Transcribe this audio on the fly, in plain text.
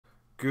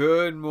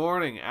Good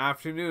morning,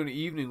 afternoon,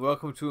 evening.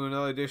 Welcome to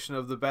another edition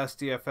of the best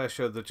DFS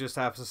show that just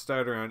happens to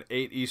start around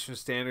 8 Eastern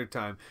Standard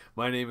Time.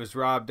 My name is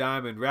Rob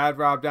Diamond, Rad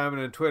Rob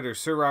Diamond on Twitter,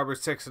 Sir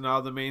Robert6 on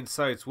all the main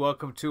sites.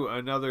 Welcome to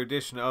another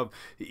edition of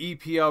the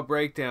EPL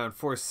breakdown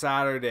for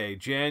Saturday,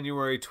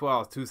 January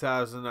 12th,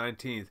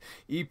 2019.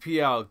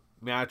 EPL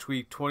Match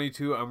week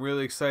 22. I'm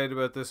really excited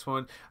about this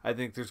one. I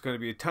think there's going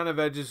to be a ton of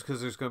edges because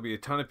there's going to be a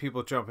ton of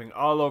people jumping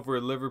all over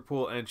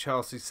Liverpool and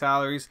Chelsea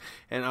salaries.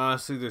 And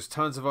honestly, there's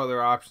tons of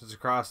other options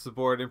across the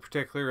board, in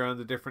particular around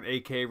the different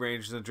AK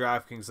ranges and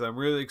DraftKings that I'm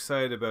really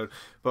excited about.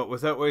 But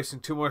without wasting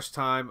too much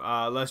time,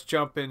 let's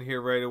jump in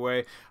here right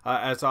away.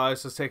 As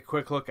always, let's take a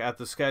quick look at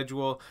the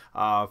schedule.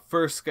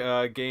 First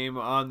game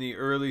on the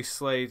early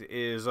slate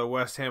is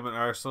West Ham and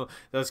Arsenal.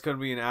 That's going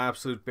to be an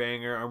absolute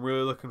banger. I'm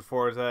really looking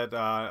forward to that.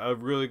 A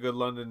really good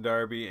London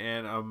derby,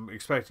 and I'm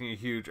expecting a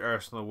huge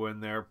Arsenal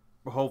win there,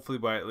 hopefully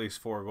by at least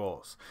 4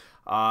 goals.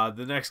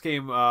 The next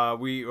game, I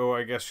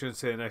guess I shouldn't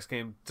say the next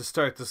game, to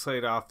start the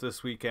slate off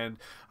this weekend,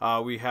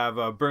 we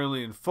have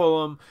Burnley and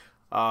Fulham,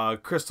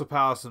 Crystal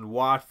Palace and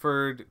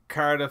Watford,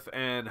 Cardiff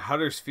and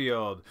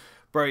Huddersfield,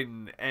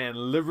 Brighton and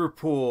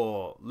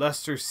Liverpool,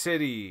 Leicester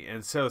City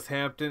and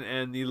Southampton,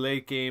 and the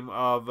late game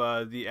of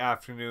the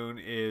afternoon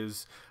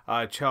is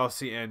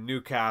Chelsea and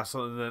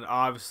Newcastle. And then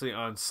obviously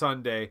on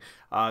Sunday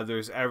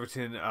there's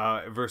Everton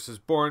versus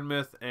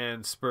Bournemouth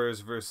and Spurs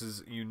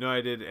versus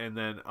United, and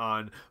then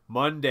on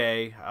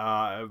Monday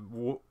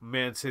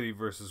Man City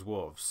versus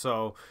Wolves.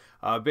 So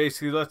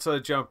basically let's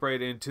jump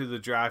right into the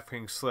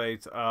DraftKings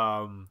slate.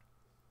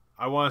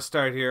 I want to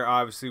start here,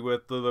 obviously,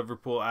 with the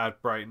Liverpool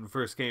at Brighton,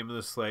 first game of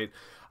the slate.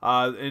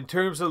 In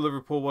terms of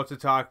Liverpool, what to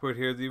talk about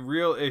here, the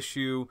real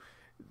issue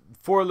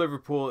for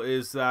Liverpool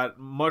is that,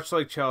 much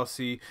like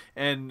Chelsea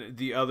and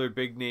the other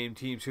big name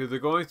teams here, they're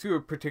going through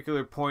a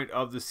particular point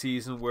of the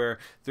season where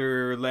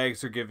their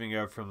legs are giving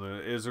out from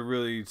them, is a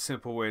really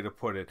simple way to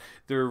put it.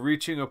 They're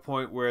reaching a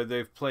point where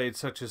they've played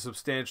such a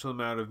substantial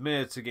amount of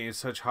minutes against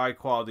such high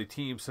quality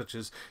teams, such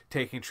as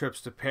taking trips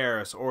to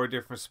Paris or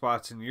different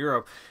spots in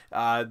Europe.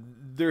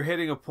 They're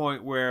hitting a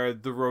point where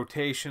the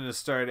rotation is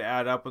starting to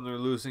add up and they're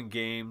losing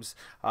games.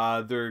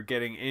 They're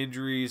getting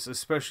injuries,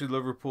 especially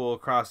Liverpool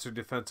across their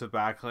defensive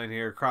backline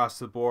here across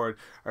the board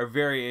are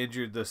very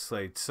injured this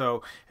slate.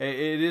 So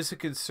it is a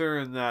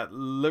concern that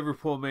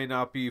Liverpool may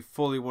not be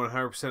fully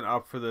 100%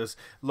 up for this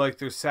like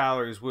their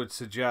salaries would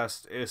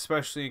suggest,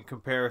 especially in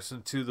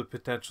comparison to the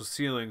potential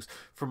ceilings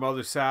from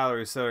other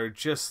salaries that are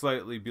just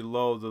slightly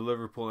below the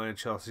Liverpool and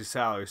Chelsea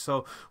salaries.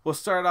 So we'll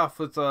start off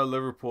with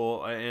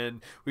Liverpool,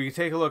 and we can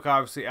take a look.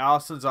 Obviously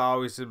Alisson's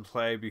always in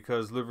play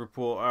because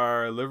Liverpool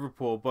are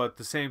Liverpool, but at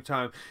the same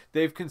time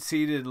they've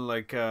conceded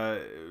like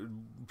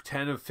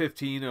 10 of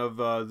 15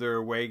 of their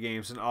away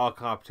games in all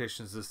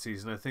competitions this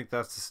season. I think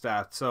that's the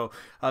stat. So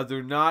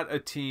they're not a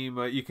team.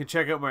 You can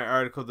check out my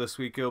article this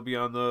week. It'll be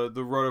on the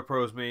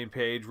RotoPros main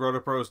page,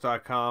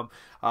 rotopros.com.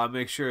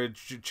 Make sure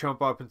to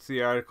jump up into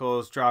the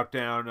articles, drop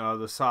down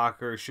the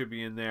soccer should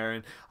be in there,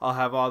 and I'll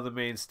have all the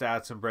main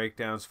stats and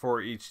breakdowns for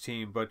each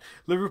team. But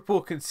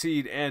Liverpool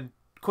concede and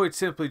quite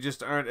simply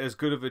just aren't as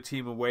good of a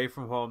team away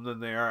from home than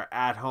they are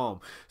at home.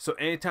 So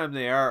anytime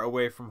they are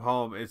away from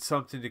home, it's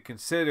something to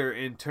consider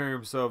in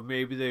terms of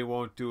maybe they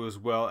won't do as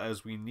well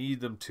as we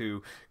need them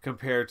to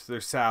compared to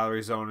their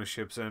salaries,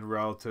 ownerships, and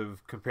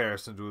relative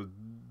comparison to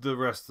the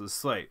rest of the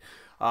slate.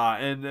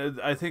 And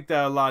I think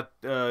that a lot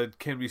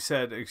can be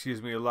said,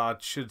 a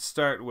lot should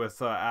start with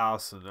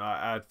Alisson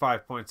at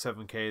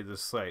 5.7K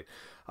this slate.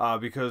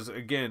 Because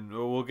again,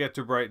 we'll get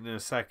to Brighton in a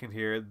second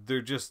here.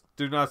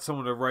 They're not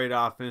someone to write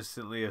off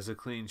instantly as a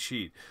clean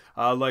sheet,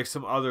 like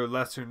some other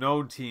lesser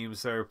known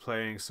teams that are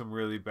playing some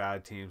really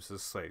bad teams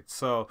this slate.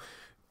 So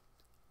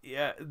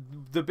yeah,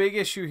 the big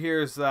issue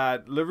here is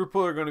that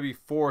Liverpool are going to be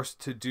forced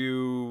to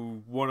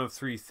do one of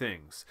 3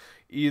 things.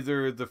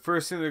 Either the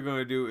first thing they're going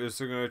to do is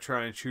they're going to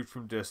try and shoot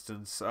from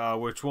distance,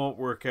 which won't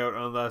work out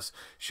unless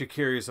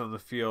Shaqiri's on the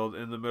field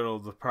in the middle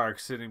of the park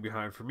sitting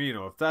behind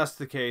Firmino. If that's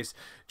the case,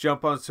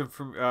 jump on some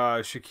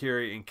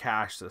Shaqiri and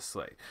cash this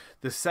slate.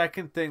 The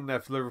second thing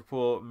that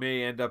Liverpool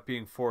may end up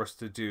being forced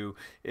to do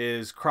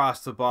is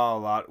cross the ball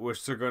a lot,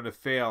 which they're going to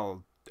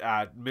fail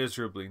at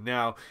miserably.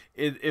 Now,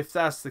 if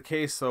that's the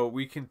case, though,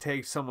 we can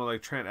take someone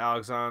like Trent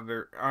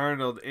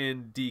Alexander-Arnold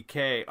on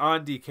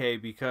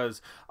DK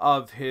because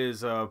of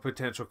his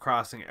potential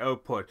crossing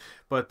output.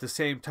 But at the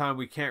same time,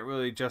 we can't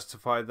really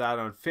justify that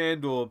on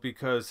FanDuel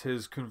because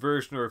his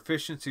conversion or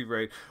efficiency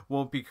rate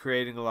won't be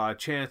creating a lot of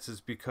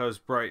chances because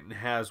Brighton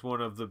has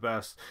one of the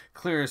best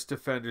clearance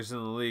defenders in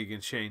the league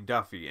in Shane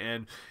Duffy.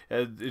 And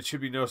it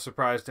should be no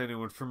surprise to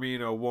anyone,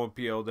 Firmino won't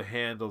be able to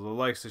handle the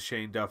likes of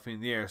Shane Duffy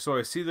in the air. So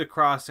I see the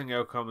crossing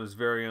outcome is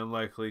very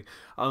unlikely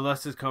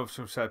unless it comes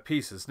from set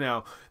pieces.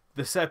 Now,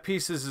 the set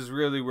pieces is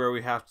really where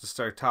we have to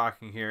start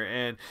talking here.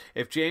 And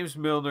if James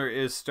Milner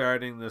is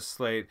starting this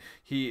slate,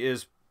 he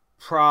is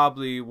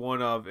probably one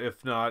of,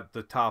 if not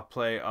the top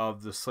play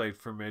of the slate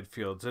for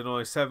midfields. At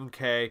only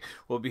 7K,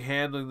 will be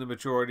handling the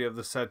majority of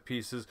the set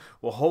pieces.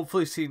 We'll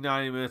hopefully see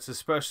 90 minutes,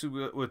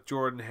 especially with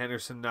Jordan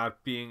Henderson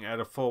not being at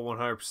a full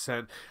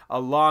 100%,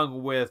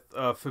 along with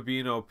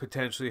Fabinho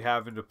potentially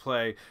having to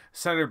play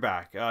center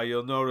back.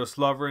 You'll notice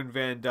Lovren,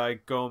 Van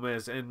Dijk,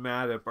 Gomez, and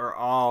Matip are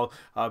all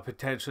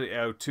potentially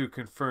out, 2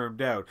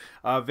 confirmed out.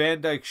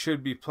 Van Dijk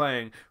should be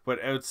playing,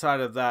 but outside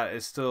of that,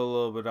 it's still a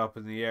little bit up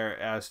in the air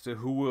as to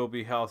who will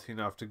be healthy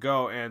enough to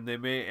go, and they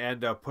may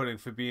end up putting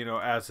Fabinho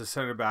as a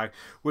center back,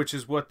 which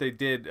is what they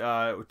did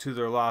to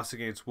their loss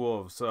against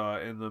Wolves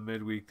in the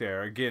midweek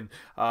there. Again,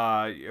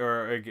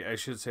 or I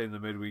should say in the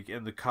midweek,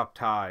 in the cup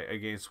tie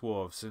against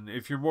Wolves. And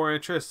if you're more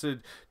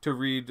interested to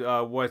read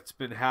what's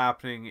been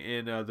happening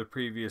in the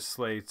previous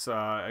slates,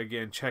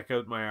 again, check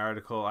out my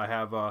article. I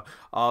have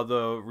all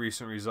the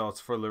recent results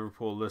for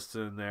Liverpool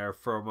listed in there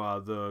from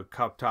the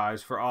cup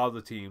ties for all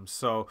the teams.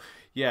 So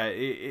yeah,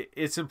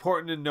 it's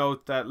important to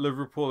note that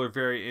Liverpool are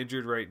very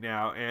injured right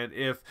now, and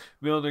if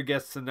Milner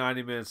gets the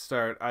 90-minute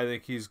start, I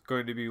think he's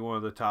going to be one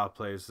of the top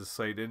players this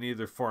slate in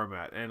either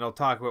format, and I'll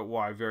talk about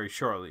why very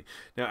shortly.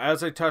 Now,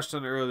 as I touched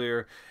on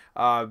earlier,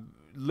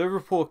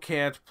 Liverpool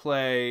can't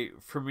play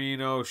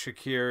Firmino,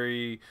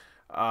 Shaqiri,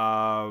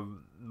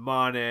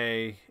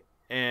 Mane,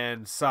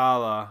 and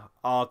Salah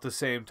all at the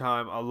same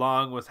time,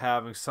 along with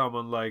having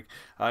someone like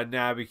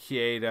Naby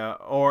Keita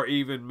or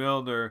even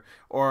Milner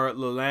or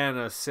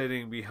Lallana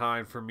sitting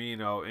behind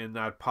Firmino in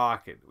that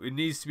pocket. It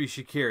needs to be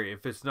Shaqiri.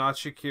 If it's not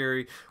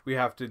Shaqiri, we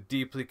have to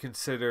deeply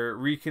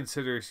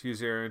reconsider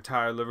our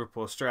entire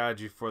Liverpool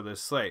strategy for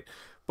this slate.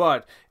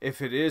 But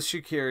if it is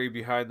Shaqiri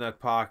behind that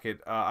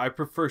pocket, I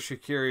prefer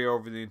Shaqiri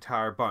over the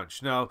entire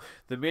bunch. Now,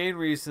 the main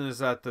reason is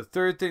that the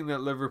third thing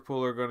that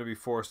Liverpool are going to be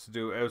forced to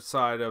do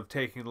outside of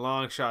taking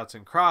long shots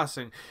and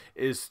crossing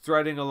is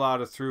threading a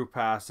lot of through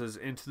passes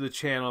into the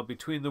channel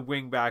between the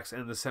wing backs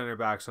and the center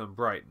backs on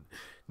Brighton.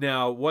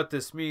 Now, what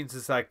this means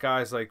is that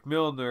guys like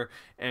Milner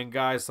and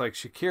guys like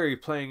Shaqiri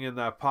playing in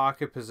that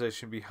pocket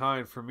position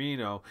behind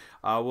Firmino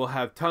will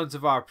have tons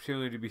of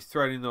opportunity to be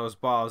threading those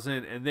balls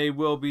in, and they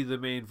will be the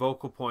main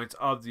vocal points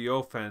of the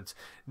offense,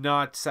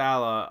 not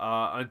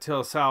Salah,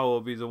 until Salah will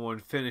be the one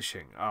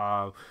finishing.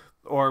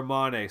 Or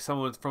Mane,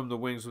 someone from the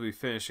wings will be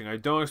finishing. I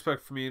don't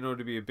expect Firmino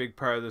to be a big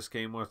part of this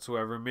game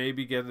whatsoever.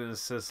 Maybe get an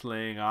assist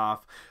laying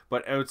off,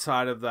 but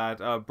outside of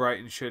that,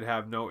 Brighton should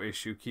have no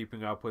issue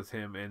keeping up with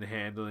him and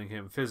handling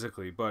him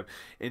physically. But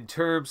in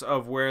terms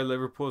of where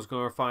Liverpool is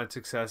going to find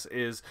success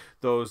is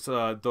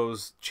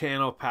those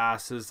channel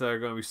passes that are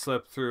going to be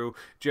slipped through,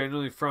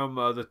 generally from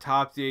the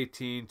top of the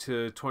 18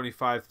 to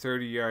 25,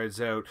 30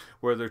 yards out,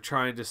 where they're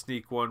trying to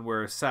sneak one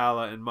where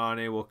Salah and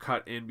Mane will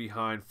cut in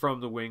behind from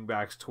the wing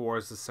backs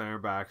towards the center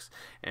backs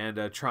and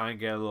try and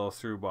get a little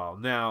through ball.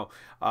 Now,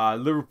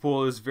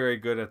 Liverpool is very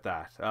good at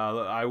that.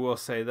 I will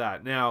say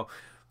that. Now,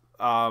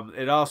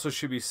 it also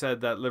should be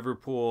said that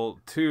Liverpool,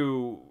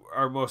 too,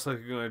 are most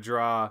likely going to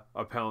draw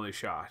a penalty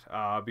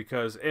shot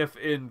because if,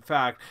 in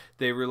fact,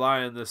 they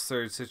rely on this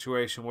third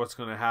situation, what's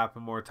going to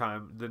happen more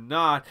time than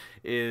not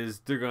is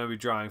they're going to be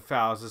drawing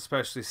fouls,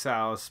 especially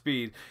Salah's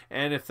speed.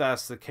 And if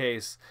that's the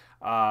case,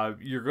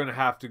 you're going to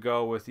have to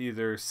go with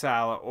either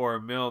Salah or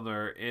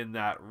Milner in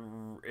that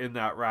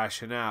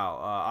rationale.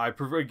 I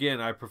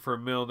prefer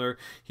Milner.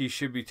 He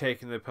should be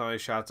taking the penalty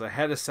shots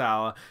ahead of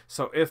Salah.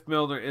 So if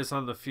Milner is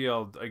on the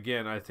field,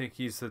 again, I think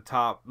he's the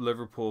top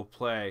Liverpool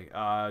play,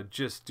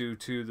 just due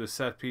to the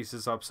set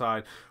pieces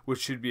upside, which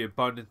should be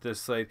abundant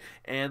this slate,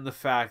 and the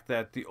fact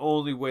that the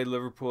only way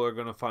Liverpool are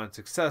going to find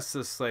success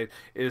this slate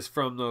is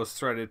from those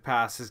threaded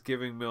passes,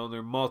 giving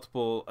Milner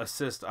multiple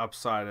assist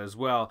upside as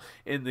well,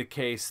 in the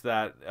case that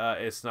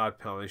it's not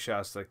penalty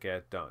shots that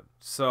get done.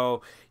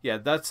 So yeah,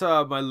 that's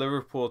my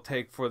Liverpool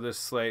take for this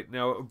slate.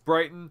 Now,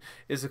 Brighton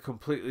is a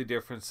completely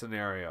different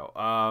scenario.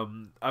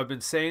 I've been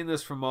saying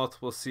this for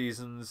multiple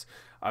seasons.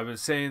 I've been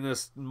saying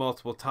this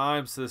multiple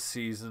times this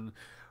season.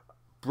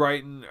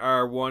 Brighton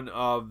are one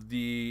of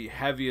the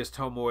heaviest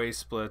home away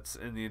splits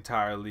in the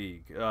entire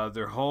league.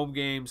 Their home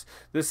games,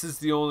 this is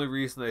the only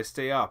reason they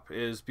stay up,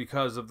 is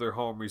because of their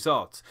home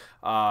results.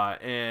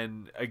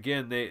 And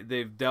again,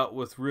 they've dealt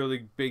with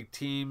really big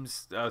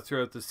teams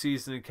throughout the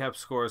season and kept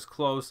scores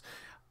close.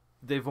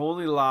 They've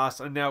only lost,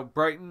 and now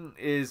Brighton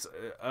is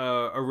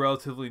a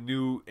relatively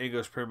new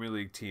English Premier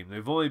League team.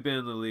 They've only been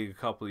in the league a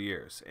couple of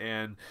years,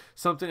 and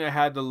something I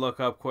had to look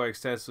up quite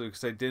extensively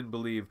because I didn't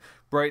believe,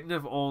 Brighton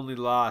have only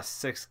lost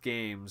 6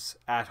 games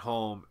at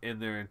home in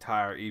their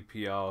entire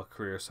EPL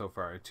career so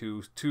far,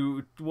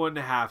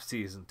 1.5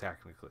 season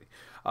technically,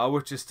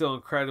 which is still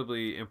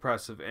incredibly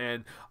impressive.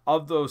 And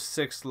of those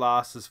 6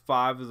 losses,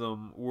 5 of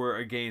them were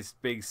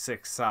against Big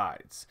 6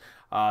 sides.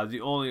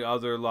 The only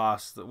other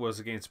loss that was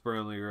against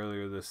Burnley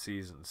earlier this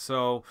season.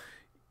 So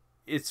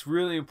it's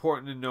really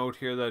important to note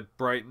here that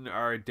Brighton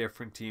are a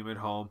different team at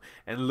home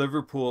and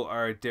Liverpool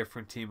are a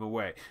different team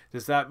away.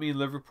 Does that mean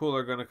Liverpool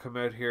are going to come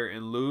out here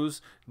and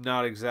lose?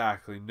 Not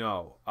exactly,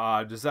 no.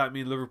 Does that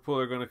mean Liverpool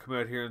are going to come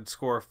out here and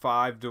score a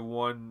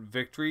 5-1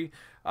 victory?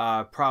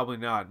 Probably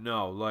not.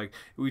 No, like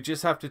we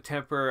just have to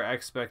temper our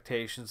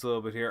expectations a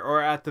little bit here,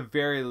 or at the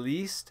very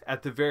least,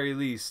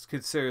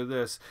 consider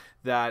this,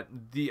 that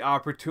the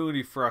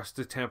opportunity for us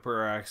to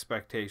temper our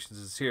expectations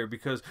is here,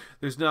 because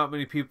there's not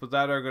many people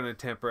that are going to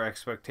temper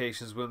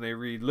expectations when they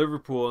read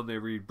Liverpool and they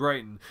read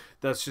Brighton.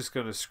 That's just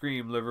going to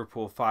scream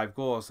Liverpool 5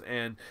 goals,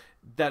 and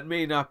that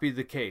may not be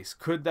the case.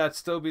 Could that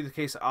still be the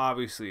case?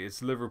 Obviously,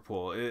 it's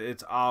Liverpool.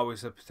 It's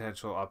always a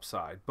potential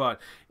upside. But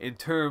in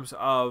terms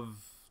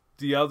of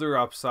the other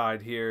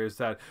upside here is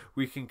that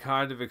we can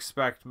kind of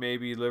expect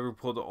maybe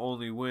Liverpool to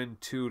only win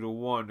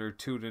 2-1 or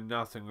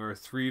 2-0 or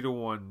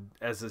 3-1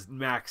 as a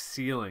max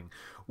ceiling,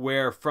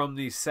 where from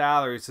these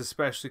salaries,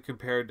 especially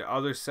compared to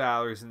other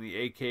salaries in the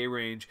 8K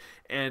range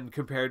and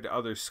compared to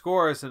other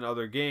scores in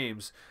other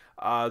games,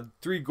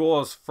 3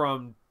 goals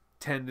from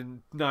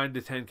 9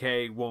 to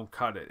 10K won't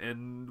cut it,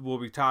 and we'll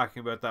be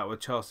talking about that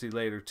with Chelsea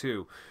later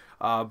too.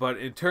 But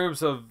in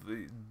terms of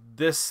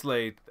this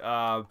slate,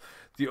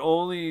 the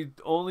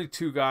only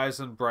 2 guys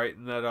on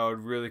Brighton that I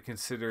would really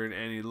consider in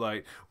any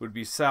light would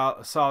be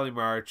Solly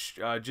March,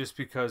 just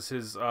because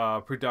his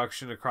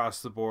production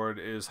across the board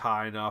is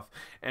high enough,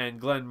 and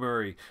Glenn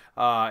Murray.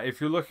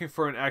 If you're looking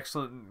for an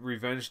excellent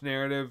revenge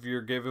narrative,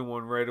 you're given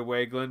one right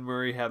away. Glenn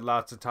Murray had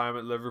lots of time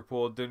at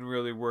Liverpool, didn't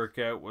really work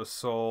out, was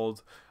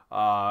sold,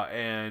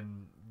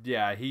 and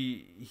yeah,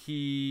 his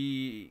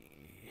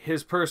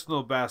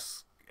personal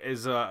best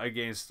is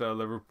against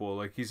Liverpool.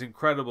 Like, he's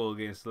incredible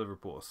against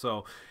Liverpool.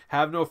 So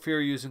have no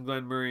fear using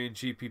Glenn Murray in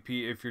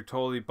GPP if you're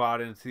totally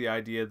bought into the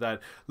idea that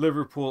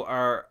Liverpool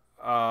are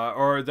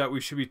or that we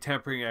should be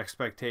tempering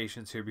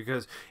expectations here,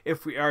 because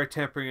if we are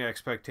tempering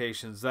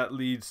expectations, that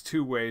leads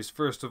 2 ways.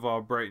 First of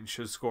all, Brighton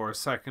should score.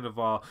 Second of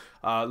all,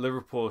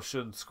 Liverpool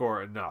shouldn't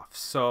score enough.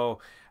 So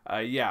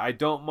yeah, I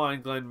don't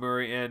mind Glenn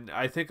Murray, and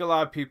I think a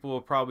lot of people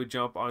will probably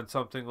jump on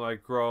something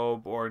like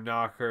Grobe or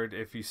Knockert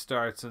if he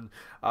starts. And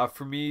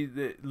for me,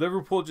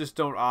 Liverpool just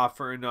don't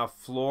offer enough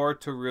floor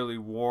to really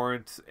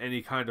warrant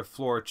any kind of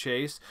floor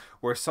chase,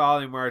 where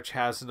Solly March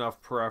has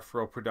enough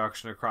peripheral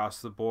production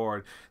across the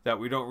board that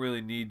we don't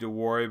really need to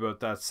worry about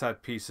that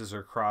set pieces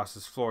or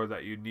crosses floor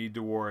that you need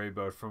to worry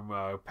about from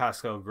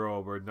Pascal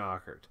Grobe or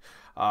Knockert.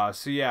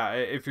 So yeah,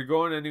 if you're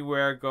going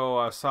anywhere,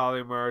 go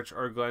Solly March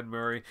or Glenn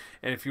Murray.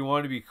 And if you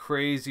want to be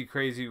crazy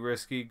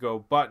risky, go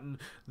Button.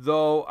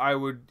 Though I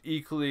would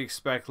equally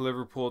expect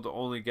Liverpool to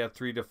only get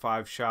 3 to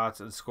 5 shots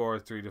and score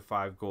 3 to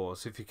 5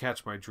 goals, if you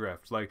catch my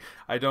drift. Like,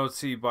 I don't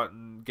see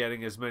Button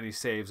getting as many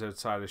saves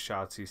outside of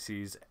shots he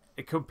sees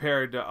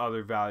compared to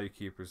other value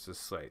keepers this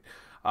slate.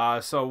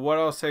 So what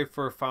I'll say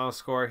for a final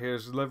score,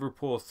 here's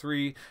Liverpool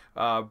 3,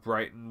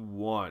 Brighton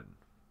 1.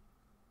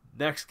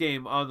 Next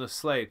game on the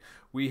slate,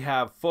 we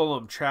have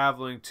Fulham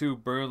traveling to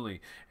Burnley,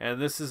 and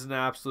this is an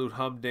absolute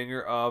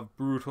humdinger of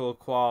brutal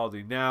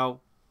quality. Now,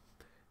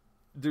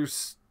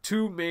 there's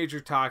 2 major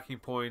talking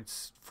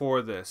points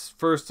for this.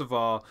 First of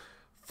all,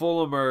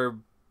 Fulham are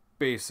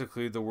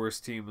basically the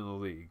worst team in the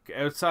league.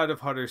 Outside of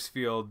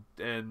Huddersfield,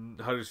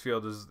 and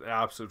Huddersfield is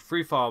absolute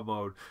freefall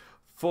mode,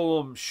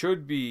 Fulham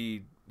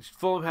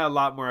had a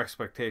lot more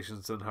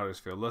expectations than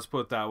Huddersfield, let's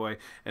put it that way,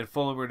 and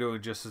Fulham are doing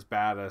just as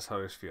bad as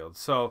Huddersfield.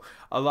 So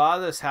a lot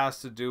of this has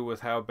to do with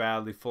how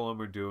badly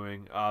Fulham are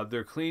doing.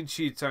 Their clean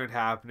sheets aren't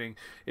happening.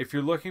 If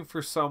you're looking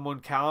for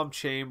someone, Callum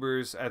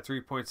Chambers at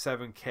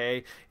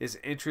 3.7K is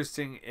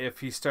interesting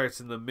if he starts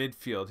in the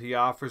midfield. He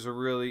offers a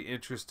really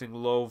interesting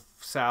low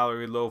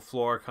salary, low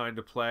floor kind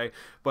of play,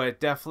 but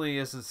it definitely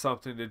isn't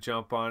something to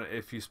jump on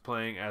if he's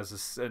playing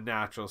as a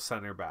natural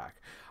center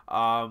back.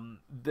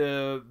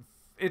 The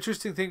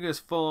interesting thing is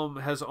Fulham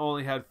has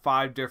only had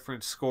 5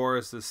 different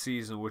scores this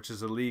season, which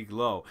is a league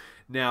low.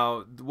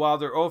 Now, while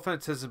their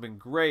offense hasn't been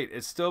great,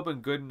 it's still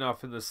been good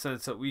enough in the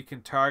sense that we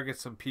can target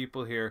some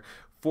people here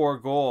for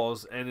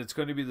goals, and it's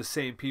going to be the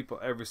same people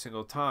every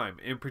single time.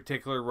 In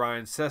particular,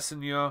 Ryan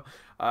Sessegnon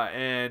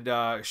and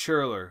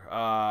Schürrle.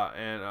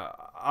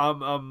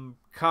 I'm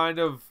kind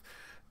of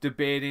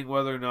debating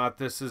whether or not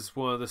this is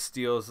one of the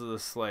steals of the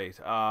slate.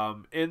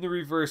 In the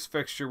reverse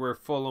fixture where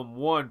Fulham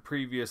won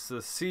previous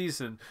this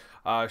season,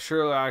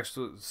 Schürrle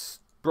actually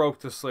broke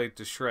the slate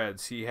to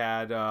shreds. He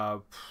had, I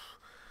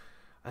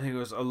think it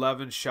was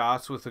 11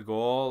 shots with a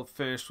goal,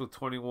 finished with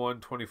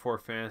 24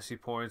 fantasy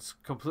points,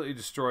 completely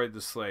destroyed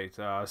the slate.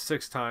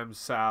 6 times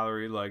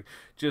salary, like,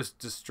 just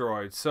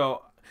destroyed.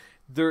 So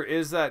there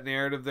is that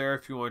narrative there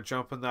if you want to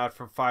jump on that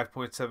from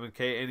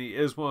 5.7K, and he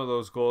is one of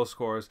those goal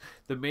scorers.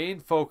 The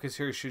main focus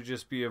here should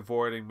just be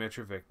avoiding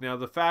Mitrovic. Now,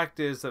 the fact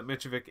is that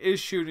Mitrovic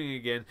is shooting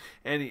again,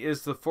 and he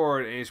is the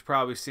forward, and he's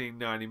probably seeing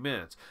 90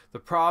 minutes. The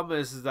problem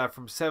is that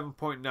from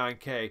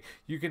 7.9K,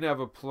 you can have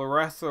a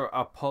plethora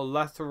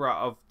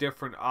of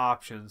different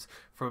options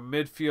from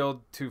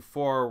midfield to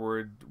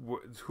forward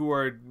who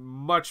are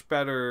much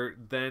better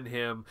than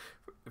him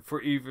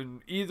for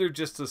either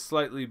just a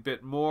slightly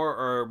bit more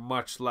or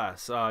much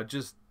less.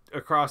 Just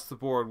across the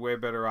board, way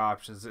better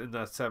options in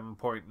that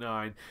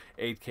 7.9,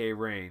 8K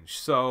range.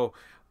 So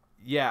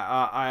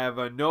yeah, I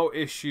have no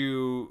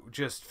issue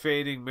just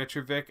fading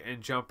Mitrovic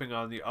and jumping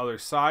on the other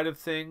side of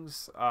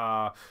things.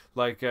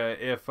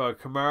 If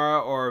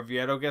Kamara or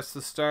Vieto gets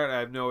the start, I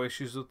have no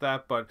issues with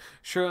that. But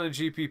surely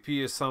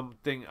GPP is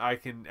something I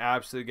can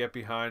absolutely get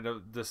behind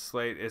this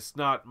slate. It's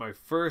not my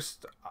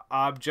first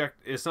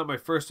It's not my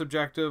first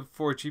objective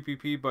for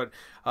GPP, but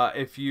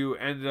if you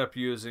ended up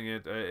using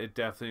it, it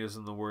definitely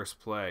isn't the worst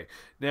play.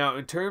 Now,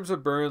 in terms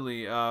of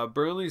Burnley,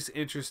 Burnley's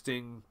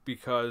interesting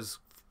because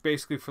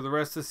basically for the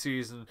rest of the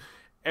season,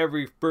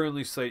 every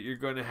Burnley slate, you're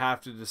going to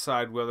have to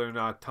decide whether or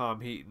not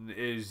Tom Heaton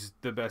is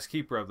the best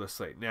keeper of the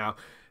slate. Now,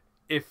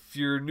 if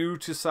you're new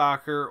to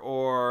soccer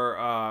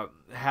or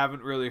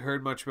haven't really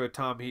heard much about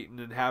Tom Heaton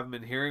and haven't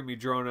been hearing me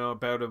drone on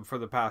about him for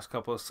the past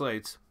couple of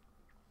slates,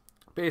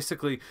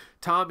 basically,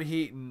 Tom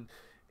Heaton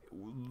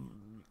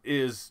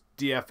is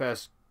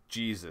DFS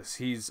Jesus.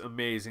 He's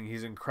amazing.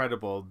 He's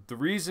incredible. The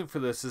reason for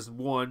this is,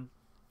 one,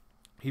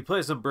 he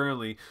plays in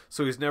Burnley,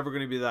 so he's never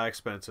going to be that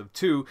expensive.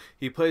 Two,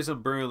 he plays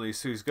in Burnley,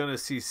 so he's going to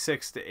see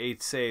 6 to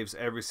 8 saves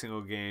every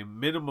single game,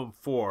 minimum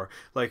 4.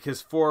 Like,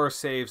 his 4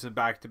 saves in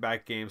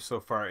back-to-back games so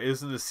far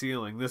isn't a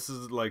ceiling. This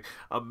is like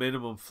a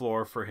minimum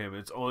floor for him.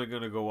 It's only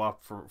going to go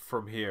up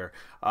from here.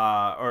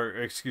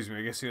 Excuse me,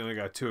 I guess he only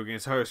got 2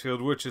 against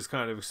Huddersfield, which is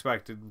kind of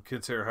expected, and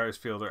consider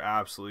Huddersfield are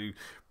absolutely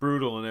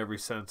brutal in every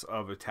sense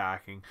of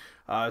attacking.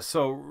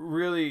 So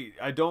really,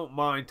 I don't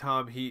mind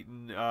Tom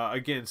Heaton.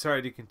 Again,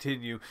 sorry to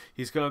continue.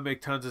 He's going to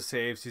make tons of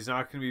saves. He's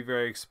not going to be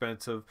very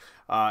expensive.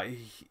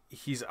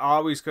 He's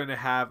always going to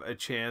have a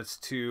chance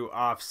to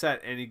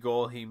offset any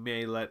goal he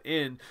may let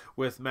in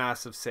with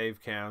massive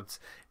save counts.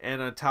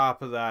 And on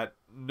top of that,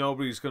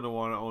 nobody's going to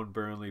want to own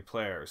Burnley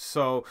players.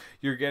 So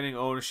you're getting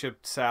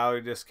ownership,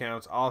 salary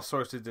discounts, all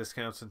sorts of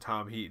discounts in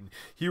Tom Heaton.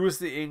 He was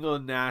the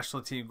England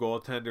national team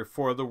goaltender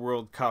for the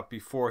World Cup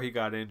before he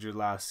got injured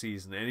last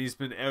season. And he's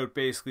been out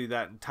basically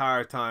that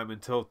entire time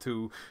until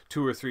two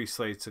or three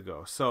slates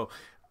ago. So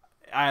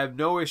I have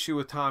no issue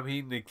with Tom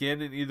Heaton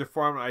again in either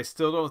form. I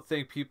still don't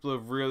think people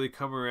have really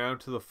come around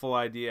to the full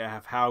idea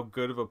of how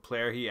good of a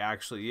player he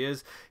actually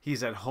is.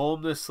 He's at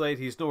home this slate.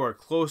 He's nowhere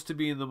close to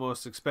being the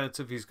most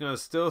expensive. He's going to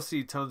still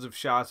see tons of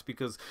shots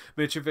because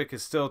Mitrovic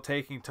is still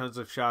taking tons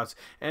of shots,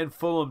 and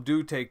Fulham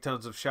do take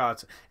tons of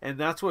shots, and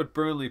that's what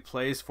Burnley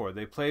plays for.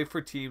 They play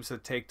for teams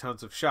that take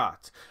tons of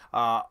shots.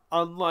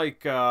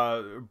 Unlike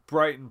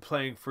Brighton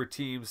playing for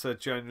teams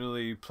that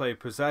generally play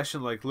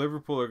possession like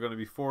Liverpool are going to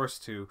be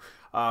forced to,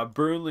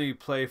 Burnley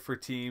play for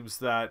teams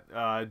that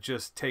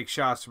just take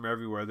shots from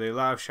everywhere. They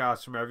allow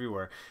shots from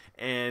everywhere.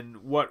 And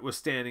what was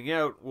standing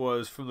out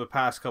was from the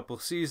past couple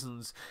of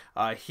seasons,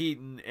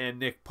 Heaton and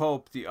Nick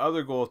Pope, the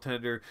other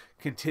goaltender,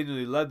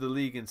 continually led the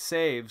league in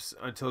saves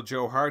until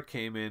Joe Hart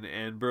came in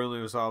and Burnley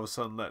was all of a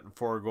sudden letting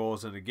 4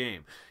 goals in a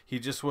game. He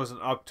just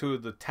wasn't up to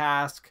the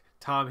task.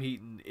 Tom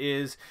Heaton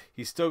is.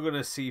 He's still going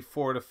to see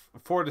 4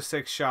 to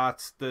 6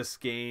 shots this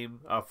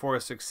game, 4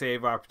 to 6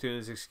 save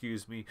opportunities,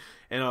 excuse me,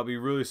 and I'll be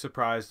really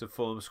surprised if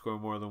Fulham score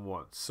more than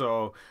once.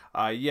 So,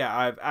 yeah,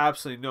 I have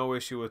absolutely no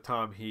issue with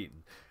Tom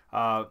Heaton.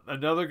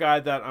 Another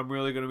guy that I'm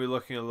really going to be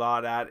looking a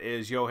lot at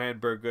is Johan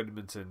Berg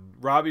Gudmundsson.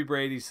 Robbie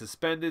Brady's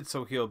suspended,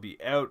 so he'll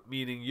be out,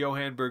 meaning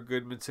Johan Berg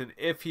Gudmundsson,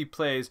 if he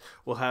plays,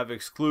 will have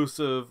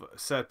exclusive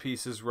set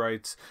pieces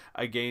rights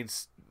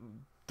against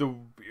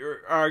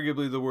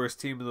arguably the worst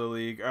team in the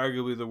league,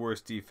 arguably the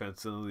worst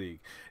defense in the league.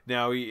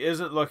 Now, he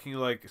isn't looking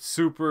like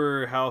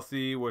super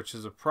healthy, which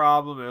is a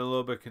problem and a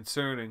little bit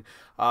concerning.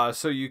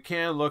 So you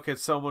can look at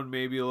someone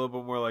maybe a little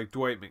bit more like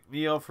Dwight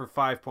McNeil for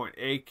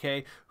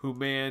 5.8K, who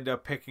may end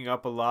up picking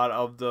up a lot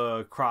of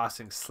the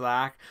crossing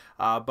slack.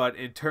 But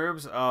in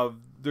terms of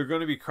they're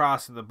going to be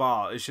crossing the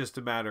ball, it's just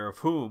a matter of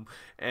whom.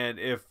 And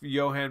if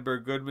Johan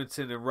Berg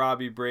Gudmundsson and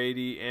Robbie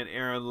Brady and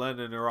Aaron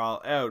Lennon are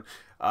all out,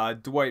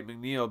 Dwight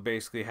McNeil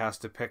basically has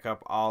to pick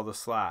up all the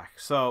slack.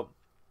 So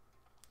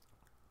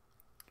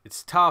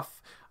it's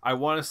tough. I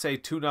want to say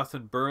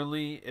 2-0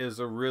 Burnley is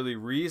a really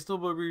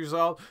reasonable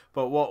result,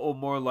 but what will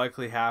more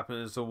likely happen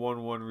is a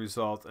 1-1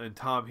 result, and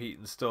Tom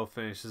Heaton still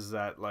finishes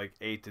at like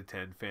 8 to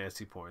 10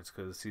 fantasy points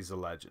because he's a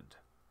legend.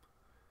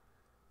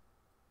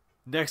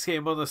 Next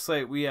game on the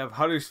slate, we have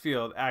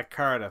Huddersfield at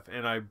Cardiff,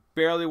 and I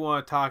barely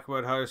want to talk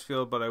about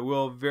Huddersfield, but I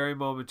will very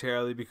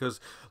momentarily because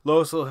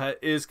Losel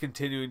is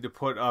continuing to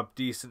put up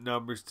decent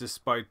numbers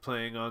despite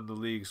playing on the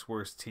league's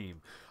worst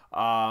team.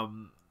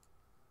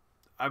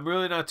 I'm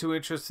really not too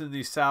interested in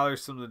these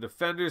salaries from the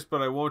defenders,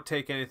 but I won't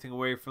take anything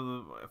away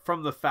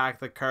from the fact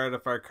that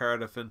Cardiff are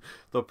Cardiff, and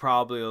they'll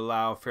probably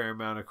allow a fair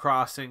amount of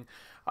crossing.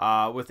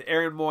 With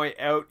Aaron Moy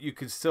out, you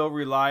can still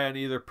rely on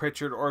either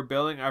Pritchard or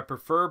Billing. I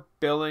prefer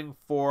Billing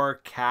for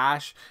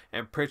cash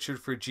and Pritchard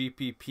for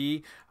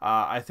GPP.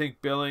 I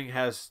think Billing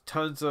has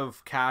tons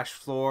of cash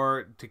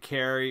floor to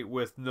carry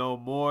with no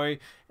Moy,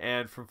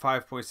 and from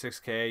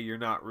 5.6K, you're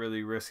not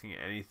really risking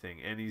anything,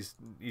 and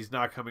he's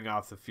not coming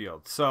off the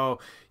field. So,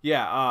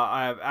 yeah,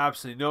 I have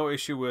absolutely no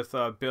issue with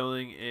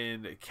Billing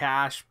in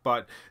cash,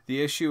 but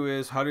the issue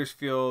is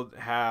Huddersfield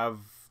have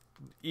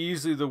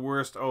easily the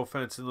worst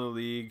offense in the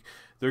league.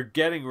 They're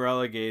getting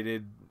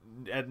relegated.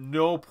 At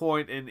no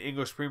point in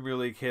English Premier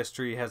League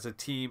history has a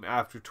team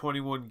after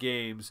 21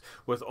 games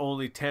with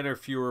only 10 or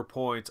fewer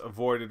points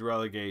avoided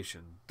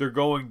relegation. They're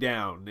going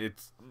down.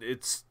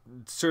 It's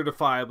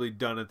certifiably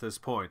done at this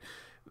point.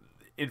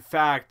 In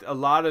fact, a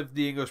lot of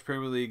the English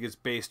Premier League is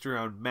based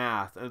around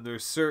math, and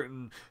there's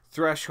certain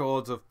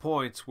thresholds of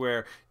points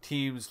where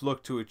teams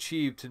look to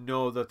achieve to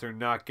know that they're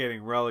not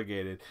getting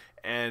relegated.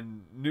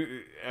 And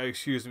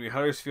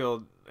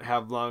Huddersfield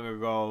have long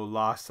ago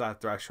lost that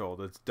threshold.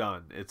 It's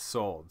done. It's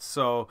sold.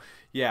 So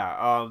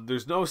yeah,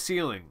 there's no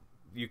ceiling.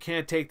 You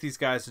can't take these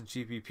guys in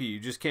GPP. You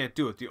just can't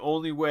do it. The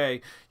only way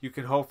you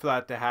can hope for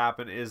that to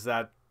happen is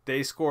that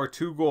they score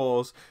 2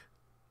 goals,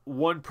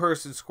 one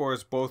person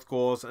scores both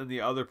goals and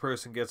the other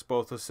person gets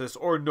both assists,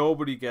 or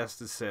nobody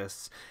gets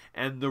assists,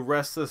 and the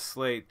rest of the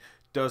slate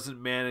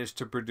doesn't manage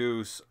to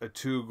produce a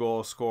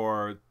 2-goal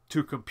scorer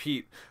to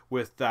compete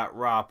with that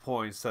raw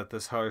points that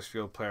this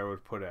Huddersfield player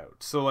would put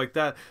out. So like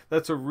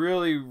that's a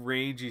really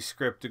rangy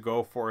script to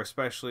go for,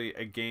 especially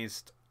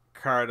against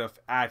Cardiff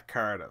at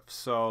Cardiff.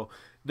 So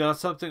not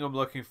something I'm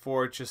looking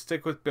for. Just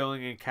stick with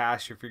Billing and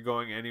Cash if you're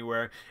going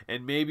anywhere,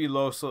 and maybe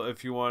Losel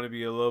if you want to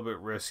be a little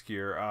bit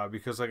riskier,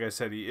 because like I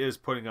said, he is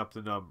putting up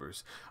the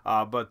numbers.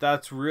 But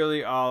that's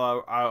really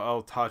all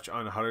I'll touch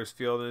on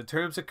Huddersfield. And in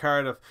terms of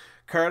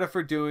Cardiff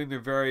are doing their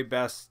very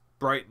best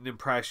Brighton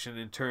impression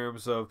in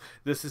terms of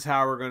this is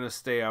how we're going to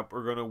stay up,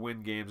 we're going to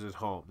win games at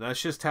home. That's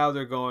just how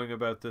they're going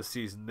about this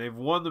season. They've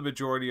won the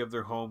majority of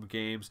their home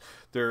games.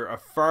 They're a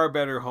far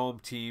better home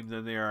team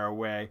than they are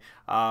away.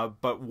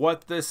 But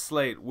what this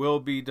slate will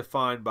be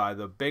defined by,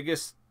 the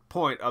biggest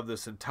point of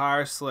this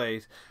entire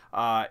slate,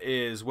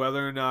 is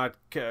whether or not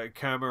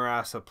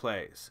Camarasa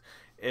plays.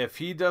 If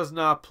he does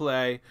not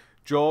play,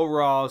 Joel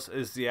Rawls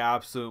is the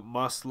absolute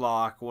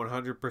must-lock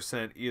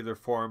 100% either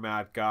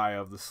format guy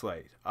of the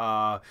slate.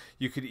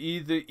 You could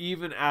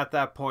even at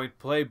that point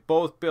play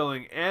both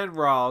Billing and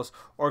Rawls,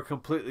 or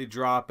completely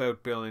drop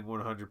out Billing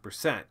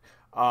 100%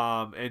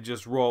 and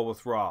just roll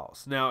with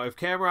Rawls. Now, if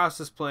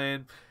Camarasa is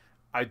playing,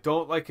 I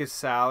don't like his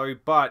salary,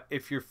 but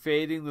if you're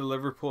fading the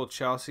Liverpool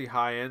Chelsea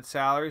high-end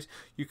salaries,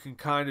 you can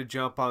kind of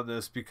jump on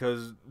this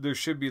because there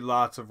should be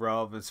lots of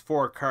relevance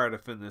for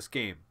Cardiff in this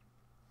game.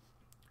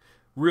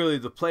 Really,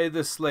 the play of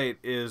this slate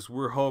is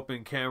we're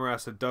hoping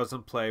Camarasa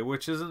doesn't play,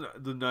 which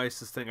isn't the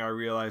nicest thing. I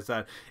realize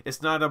that.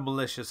 It's not a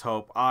malicious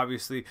hope.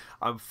 Obviously,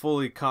 I'm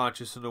fully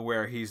conscious and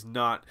aware he's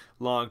not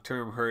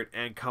long-term hurt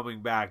and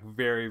coming back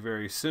very,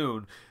 very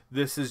soon.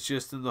 This is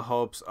just in the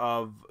hopes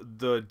of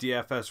the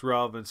DFS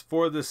relevance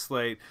for this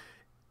slate.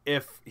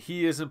 If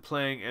he isn't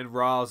playing and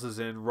Rawls is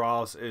in,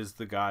 Rawls is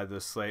the guy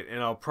this slate.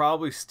 And I'll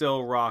probably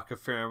still rock a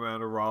fair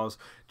amount of Rawls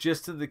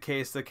just in the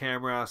case that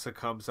Camarasa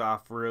comes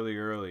off really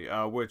early,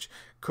 which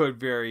could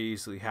very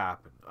easily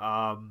happen.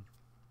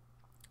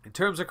 In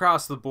terms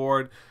across the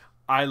board,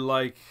 I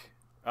like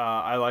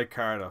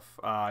Cardiff.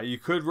 You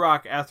could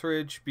rock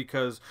Etheridge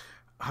because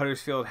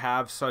Huddersfield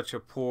have such a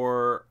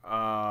poor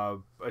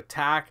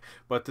attack,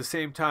 but at the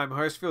same time,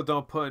 Huddersfield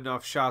don't put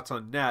enough shots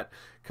on net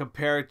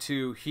compared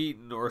to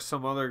Heaton or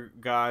some other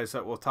guys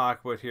that we'll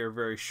talk about here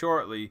very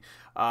shortly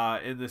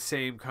in the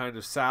same kind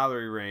of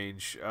salary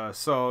range.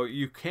 So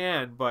you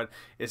can, but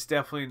it's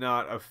definitely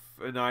not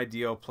an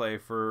ideal play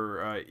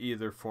for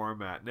either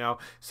format. Now,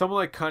 someone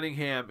like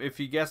Cunningham, if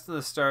he gets to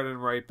the start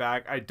and right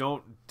back, I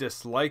don't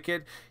dislike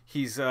it.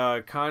 He's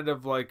kind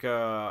of like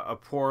a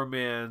poor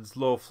man's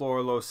low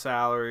floor, low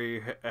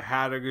salary, a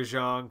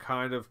Hadagajan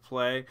kind of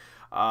play.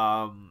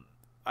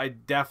 I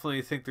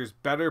definitely think there's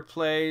better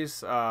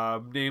plays,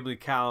 namely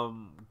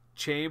Callum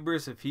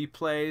Chambers if he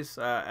plays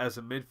as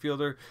a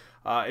midfielder.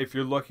 If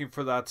you're looking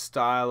for that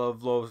style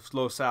of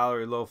low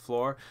salary, low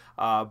floor.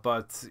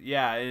 But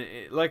yeah,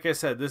 like I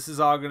said, this is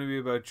all going to be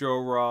about Joe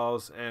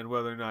Rawls and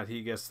whether or not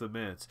he gets the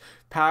minutes.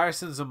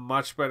 Patterson's a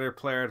much better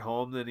player at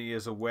home than he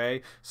is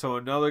away. So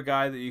another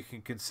guy that you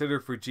can consider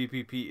for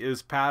GPP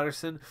is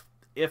Patterson.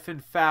 If in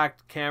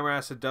fact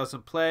Camarasa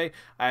doesn't play,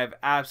 I have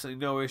absolutely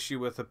no issue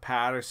with a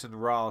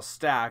Patterson-Rawls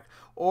stack,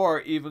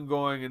 or even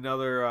going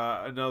another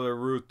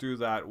route through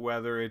that,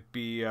 whether it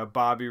be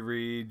Bobby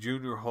Reed,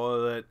 Junior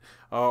Hoylett,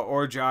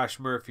 or Josh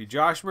Murphy.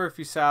 Josh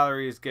Murphy's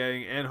salary is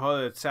getting, and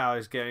Hoylett's salary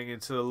is getting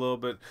into a little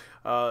bit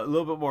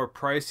more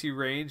pricey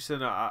range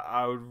than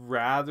I would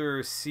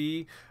rather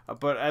see,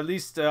 but at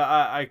least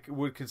I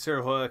would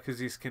consider Hoylett because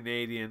he's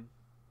Canadian.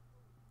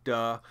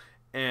 Duh.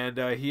 And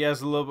he has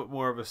a little bit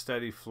more of a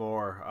steady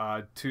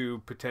floor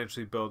to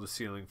potentially build a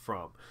ceiling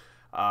from.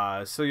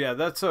 So yeah,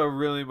 that's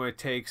really my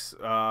takes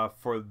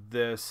for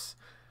this.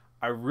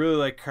 I really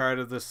like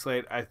Cardiff this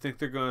slate. I think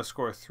they're going to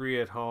score 3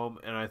 at home,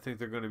 and I think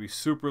they're going to be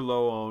super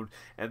low owned.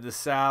 And the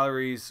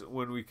salaries,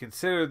 when we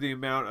consider the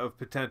amount of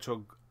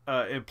potential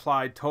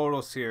implied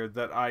totals here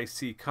that I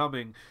see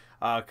coming,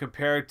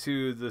 compared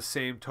to the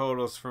same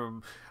totals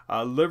from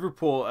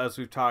Liverpool as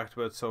we've talked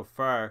about so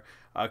far,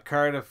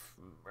 Cardiff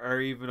are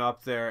even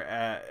up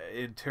there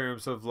in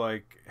terms of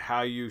like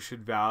how you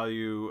should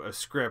value a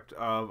script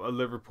of a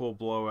Liverpool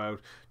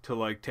blowout to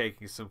like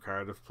taking some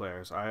Cardiff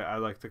players. I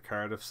like the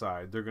Cardiff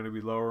side. They're going to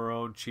be lower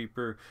owned,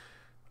 cheaper.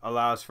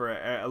 allows for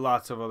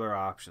lots of other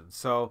options.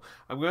 So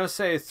I'm going to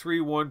say a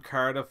 3-1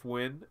 Cardiff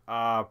win,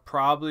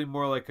 probably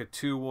more like a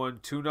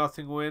 2-1,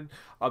 2-0 win.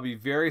 I'll be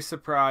very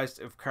surprised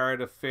if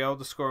Cardiff fail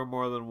to score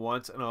more than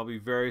once, and I'll be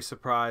very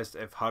surprised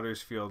if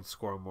Huddersfield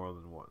score more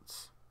than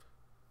once.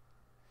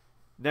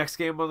 Next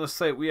game on the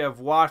slate, we have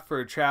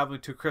Watford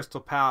traveling to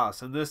Crystal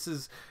Palace, and this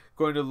is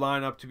going to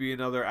line up to be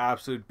another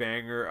absolute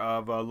banger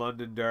of a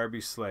London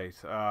derby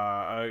slate.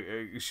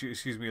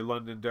 Excuse me, a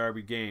London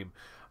derby game.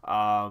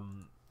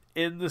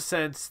 In the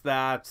sense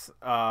that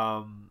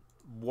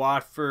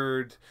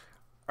Watford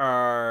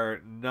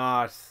are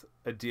not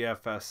a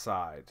DFS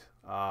side.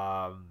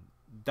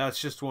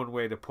 That's just one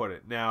way to put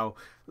it. Now,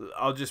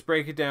 I'll just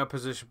break it down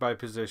position by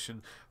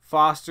position.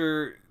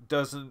 Foster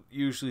doesn't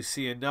usually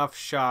see enough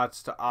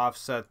shots to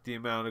offset the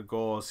amount of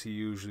goals he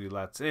usually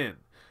lets in.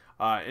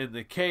 In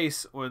the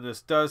case when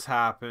this does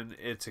happen,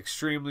 it's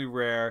extremely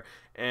rare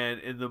and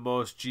in the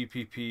most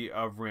GPP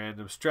of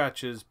random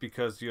stretches,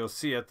 because you'll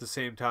see at the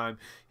same time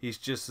he's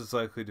just as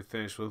likely to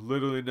finish with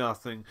literally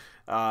nothing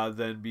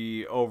than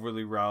be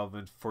overly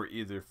relevant for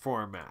either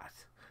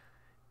format.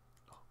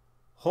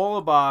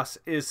 Holebas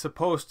is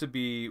supposed to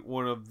be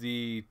one of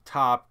the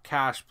top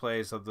cash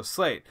plays of the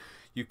slate.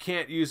 You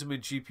can't use him in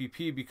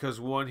GPP because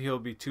 1, he'll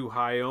be too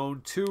high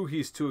owned, 2,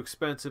 he's too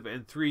expensive,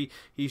 and 3,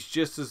 he's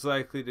just as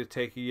likely to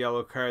take a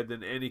yellow card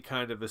than any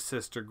kind of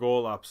assist or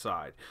goal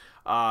upside.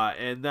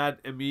 And that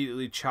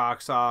immediately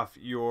chalks off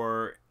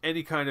your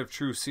any kind of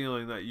true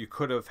ceiling that you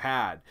could have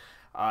had.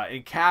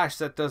 In cash,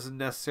 that doesn't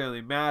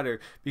necessarily matter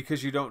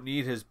because you don't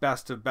need his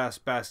best of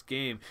best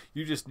game.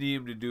 You just need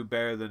him to do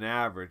better than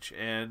average.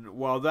 And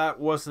while that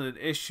wasn't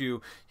an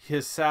issue,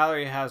 his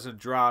salary hasn't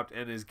dropped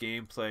and his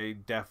gameplay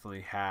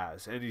definitely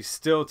has. And he's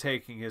still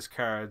taking his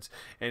cards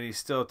and he's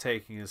still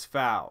taking his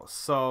fouls.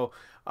 So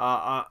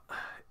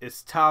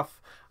it's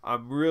tough.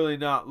 I'm really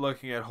not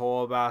looking at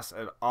Holebas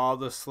at all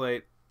the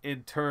slate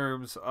in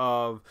terms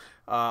of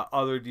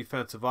other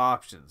defensive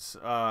options.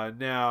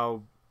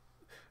 Now,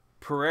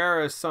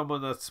 Pereira is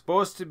someone that's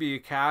supposed to be a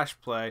cash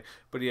play,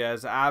 but he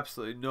has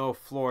absolutely no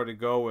floor to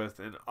go with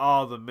in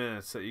all the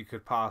minutes that you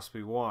could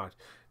possibly want.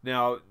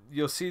 Now,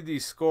 you'll see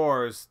these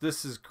scores.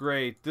 This is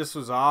great. This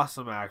was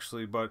awesome,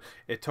 actually, but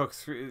it took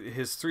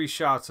his 3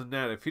 shots on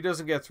net. If he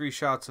doesn't get 3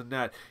 shots on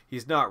net,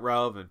 he's not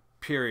relevant,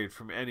 period,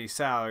 from any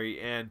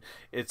salary. And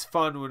it's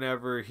fun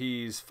whenever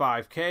he's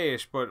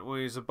 5K-ish, but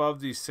when he's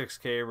above these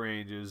 6K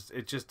ranges,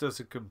 it just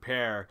doesn't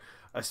compare,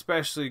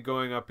 especially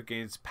going up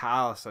against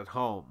Palace at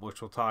home,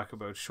 which we'll talk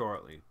about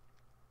shortly.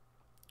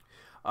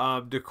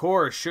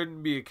 Decor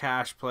shouldn't be a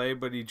cash play,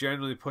 but he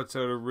generally puts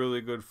out a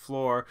really good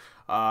floor,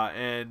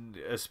 and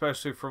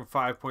especially from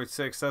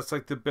 5.6, that's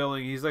like the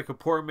billing. He's like a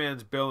poor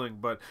man's billing,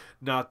 but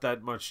not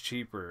that much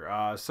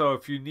cheaper. So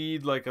if you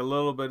need like a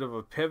little bit of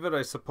a pivot,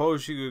 I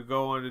suppose you could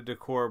go on to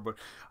Decor, but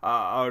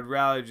I would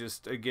rather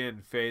just,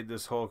 again, fade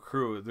this whole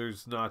crew.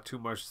 There's not too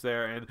much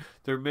there, and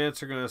their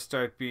minutes are going to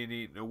start being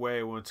eaten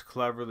away once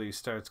Cleverly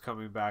starts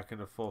coming back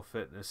into full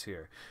fitness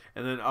here.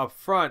 And then up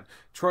front,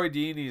 Troy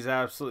Deeney is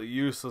absolutely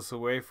useless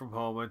away from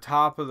home. On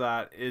top of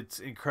that, it's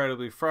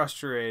incredibly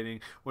frustrating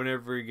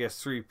whenever he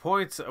gets 3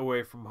 points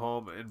away from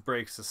home and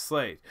breaks the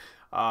slate.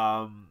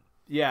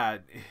 Yeah,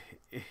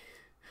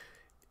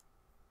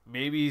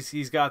 maybe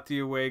he's got the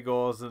away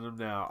goals in him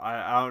now.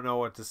 I don't know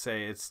what to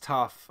say. It's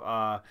tough.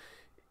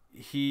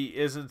 He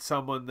isn't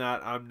someone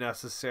that I'm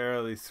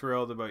necessarily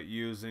thrilled about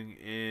using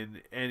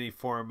in any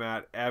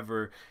format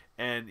ever.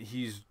 And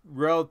he's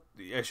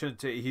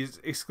he's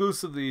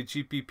exclusively a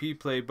GPP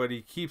play, but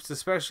he keeps,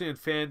 especially in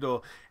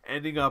FanDuel,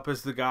 ending up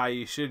as the guy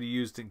you should have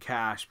used in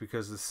cash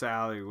because the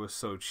salary was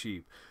so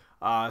cheap.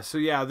 So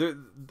yeah,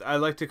 I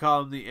like to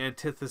call them the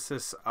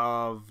antithesis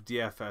of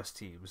DFS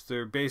teams.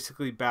 They're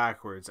basically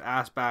backwards,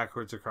 ass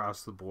backwards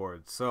across the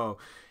board. So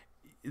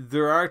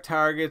there are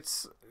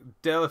targets.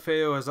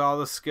 Delafeo has all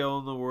the skill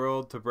in the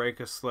world to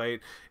break a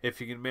slate if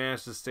you can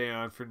manage to stay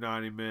on for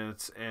 90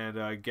 minutes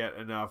and get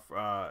enough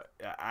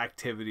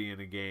activity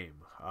in a game.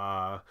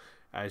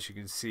 As you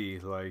can see,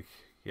 like,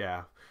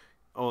 yeah,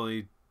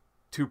 only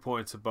 2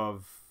 points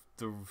above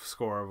the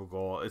score of a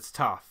goal. It's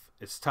tough.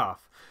 It's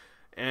tough.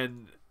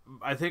 And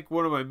I think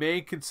one of my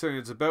main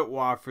concerns about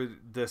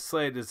Watford this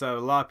slate is that a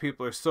lot of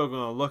people are still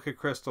going to look at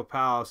Crystal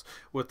Palace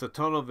with the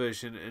tunnel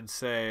vision and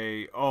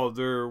say, oh,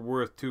 they're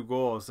worth 2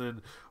 goals.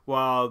 And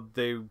while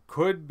they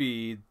could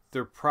be,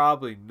 they're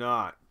probably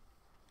not.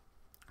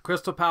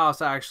 Crystal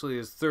Palace actually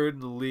is 3rd in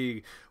the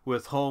league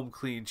with home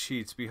clean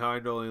sheets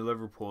behind only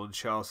Liverpool and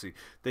Chelsea.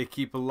 They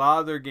keep a lot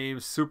of their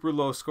games super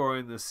low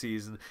scoring this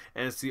season,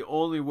 and it's the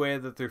only way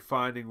that they're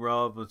finding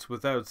relevance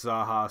without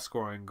Zaha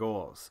scoring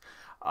goals.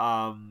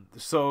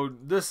 So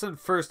this,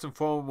 first and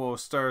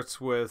foremost, starts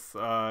with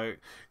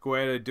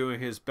Guaita doing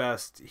his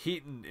best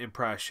Heaton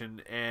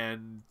impression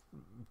and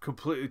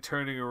completely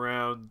turning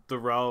around the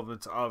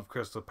relevance of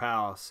Crystal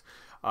Palace.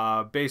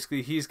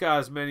 Basically, he's got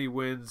as many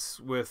wins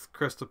with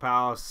Crystal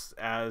Palace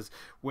as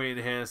Wayne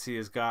Hennessy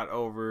has got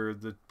over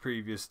the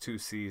previous 2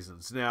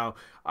 seasons. Now,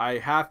 I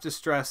have to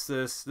stress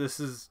this. This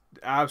is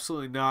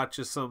absolutely not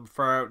just some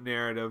far-out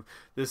narrative.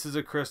 This is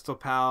a Crystal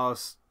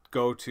Palace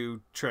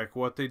go-to trick.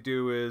 What they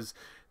do is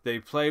they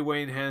play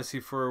Wayne Hennessy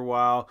for a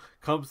while,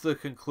 come to the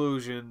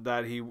conclusion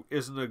that he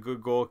isn't a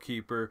good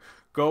goalkeeper,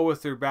 go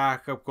with their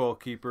backup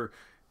goalkeeper.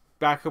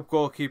 Backup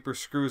goalkeeper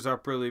screws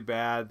up really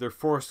bad. They're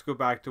forced to go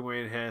back to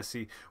Wayne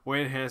Hennessy.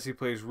 Wayne Hennessy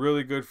plays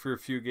really good for a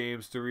few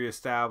games to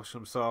reestablish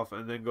himself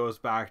and then goes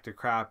back to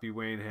crappy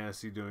Wayne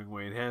Hennessy doing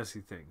Wayne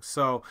Hennessy things.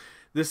 So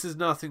this is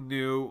nothing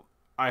new.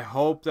 I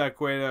hope that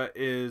Guaita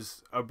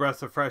is a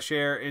breath of fresh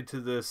air into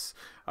this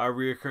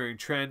reoccurring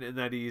trend and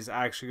that he's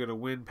actually going to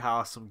win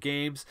Palace some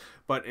games.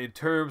 But in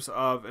terms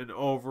of an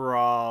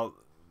overall,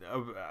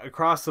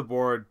 across the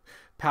board,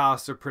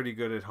 Palace are pretty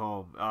good at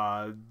home.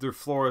 Their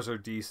floors are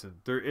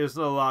decent. There isn't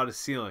a lot of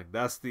ceiling.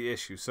 That's the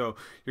issue. So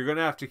you're going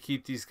to have to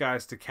keep these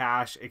guys to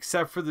cash,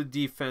 except for the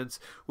defense,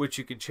 which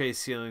you can chase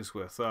ceilings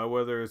with.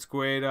 Whether it's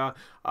Guaita,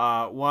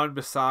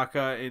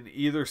 Wan-Bissaka in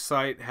either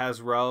site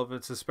has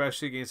relevance,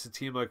 especially against a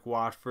team like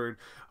Watford,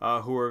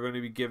 who are going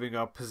to be giving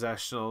up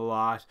possession a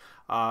lot.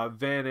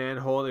 Van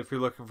Aanholt, if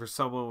you're looking for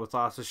someone with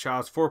lots of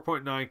shots,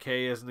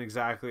 4.9K isn't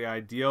exactly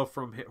ideal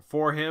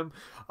for him,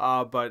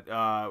 but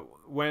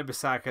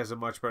Wan-Bissaka has a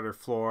much better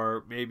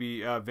floor.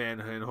 Maybe Van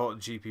Aanholt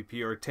and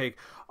GPP, or take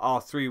all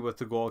 3 with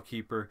the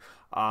goalkeeper.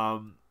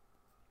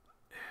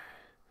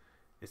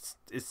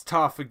 It's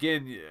tough.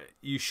 Again,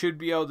 you should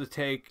be able to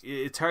take.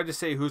 It's hard to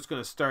say who's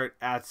going to start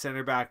at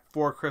center back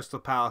for Crystal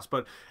Palace,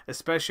 but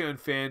especially on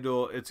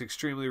FanDuel, it's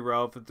extremely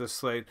relevant this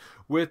slate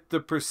with the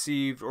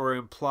perceived or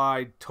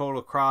implied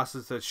total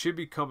crosses that should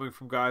be coming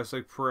from guys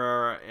like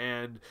Pereira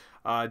and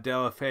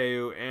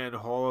Deulofeu and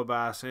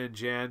Holebas and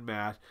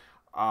Janmat.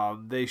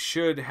 They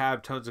should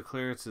have tons of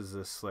clearances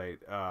this slate.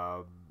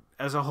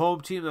 As a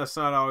home team, that's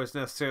not always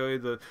necessarily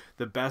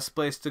the best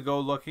place to go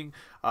looking,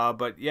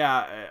 but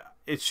yeah,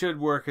 it should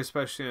work,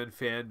 especially on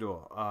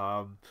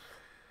FanDuel.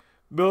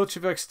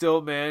 Milicevic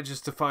still manages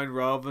to find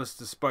relevance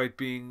despite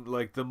being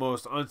like the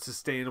most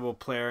unsustainable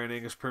player in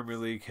English Premier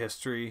League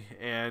history,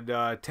 and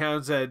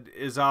Townsend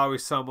is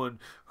always someone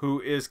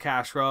who is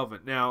cash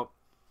relevant. Now,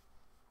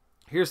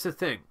 here's the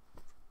thing.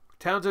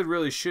 Townsend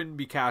really shouldn't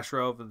be cash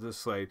relevant this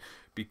slate,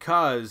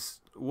 because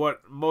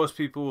what most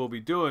people will be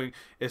doing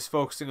is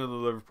focusing on the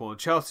Liverpool and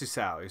Chelsea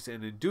salaries,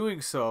 and in doing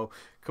so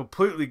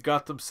completely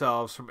gut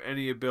themselves from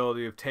any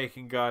ability of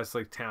taking guys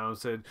like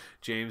Townsend,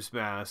 James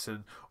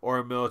Maddison,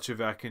 or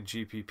Milicevic and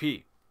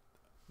GPP.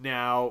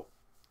 Now,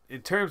 in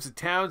terms of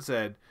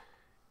Townsend,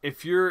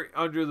 if you're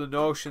under the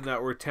notion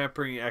that we're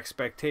tempering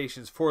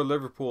expectations for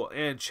Liverpool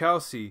and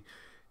Chelsea,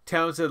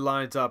 Townsend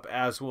lines up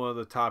as one of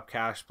the top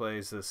cash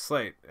plays this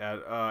slate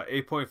at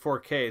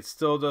 8.4K. It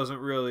still doesn't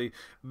really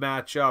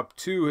match up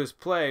to his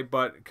play,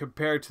 but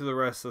compared to the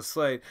rest of the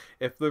slate,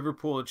 if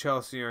Liverpool and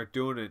Chelsea aren't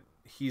doing it,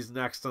 he's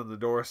next on the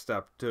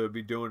doorstep to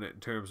be doing it in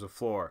terms of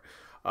floor.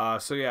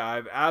 So yeah, I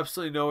have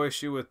absolutely no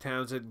issue with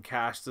Townsend and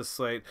cash this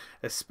slate,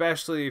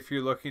 especially if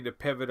you're looking to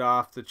pivot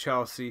off the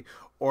Chelsea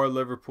or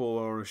Liverpool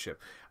ownership.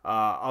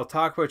 I'll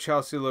talk about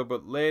Chelsea a little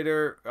bit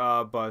later,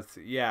 but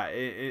yeah,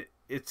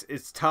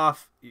 it's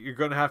tough. You're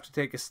going to have to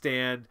take a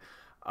stand,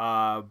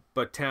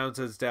 but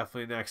Townsend's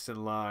definitely next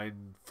in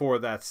line for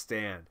that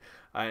stand.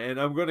 And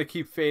I'm going to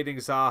keep fading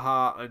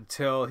Zaha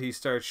until he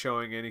starts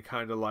showing any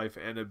kind of life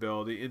and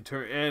ability,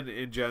 and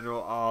in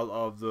general, all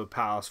of the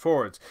Palace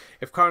forwards.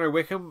 If Connor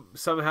Wickham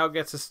somehow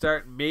gets a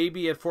start,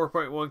 maybe at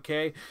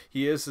 4.1K,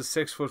 he is a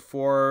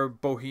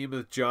 6'4"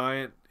 behemoth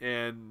giant,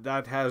 and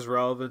that has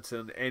relevance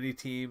in any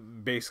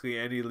team, basically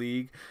any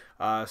league.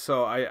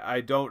 So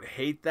I don't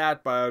hate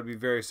that, but I would be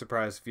very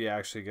surprised if he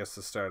actually gets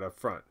to start up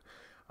front.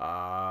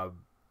 I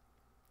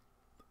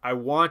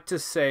want to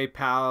say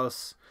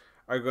Palace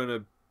are going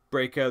to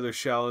break out of their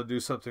shell and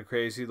do something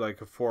crazy like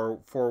a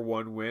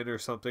 4-1 win or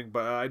something,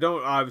 but I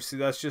don't. Obviously,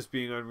 that's just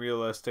being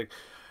unrealistic.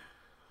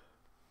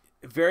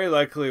 Very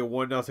likely a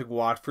 1-0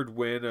 Watford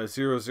win, a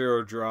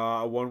 0-0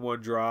 draw, a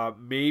 1-1 draw.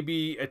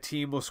 Maybe a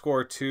team will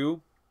score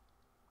 2,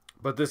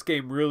 but this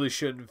game really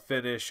shouldn't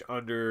finish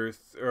over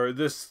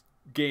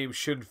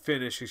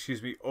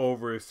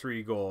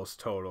 3 goals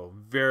total.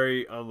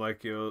 Very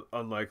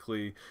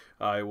unlikely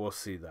we'll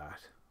see that.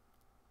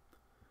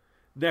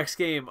 Next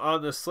game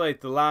on the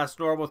slate, the last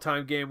normal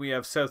time game, we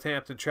have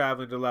Southampton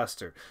traveling to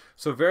Leicester.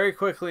 So very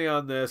quickly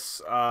on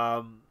this,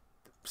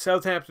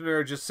 Southampton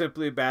are just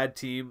simply a bad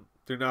team.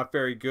 They're not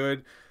very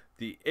good.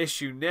 The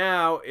issue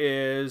now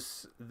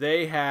is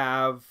they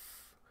have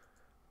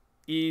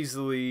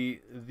easily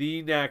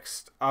the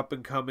next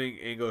up-and-coming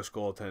English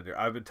goaltender.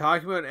 I've been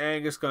talking about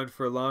Angus Gunn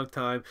for a long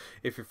time.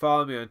 If you're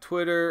following me on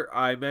Twitter,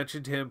 I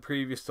mentioned him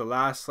previous to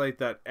last slate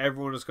that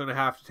everyone is going to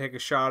have to take a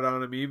shot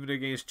on him, even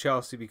against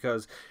Chelsea,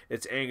 because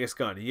it's Angus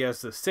Gunn. He has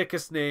the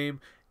sickest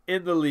name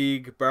in the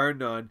league, bar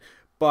none,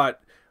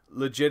 but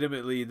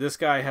legitimately, this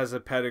guy has a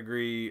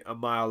pedigree a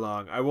mile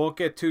long. I won't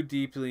get too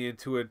deeply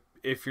into it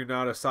if you're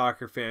not a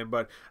soccer fan,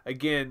 but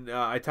again,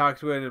 I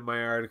talked about it in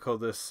my article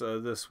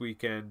this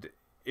weekend.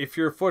 If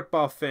you're a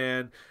football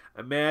fan,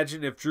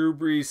 imagine if Drew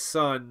Brees'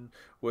 son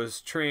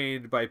was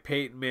trained by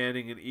Peyton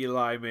Manning and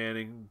Eli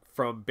Manning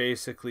from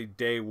basically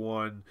day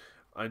one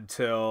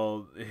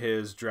until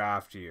his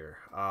draft year.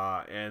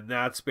 And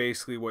that's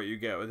basically what you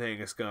get with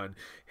Angus Gunn.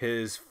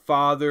 His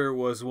father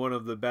was one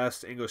of the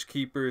best English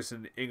keepers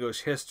in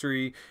English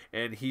history,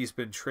 and he's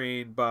been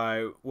trained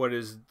by what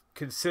is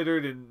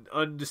considered and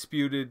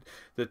undisputed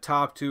the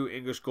top two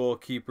English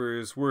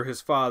goalkeepers were his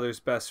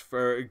father's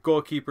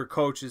goalkeeper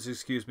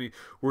coaches,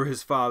 were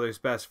his father's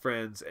best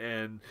friends,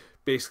 and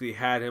basically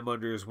had him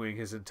under his wing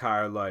his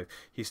entire life.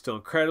 He's still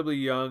incredibly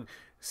young.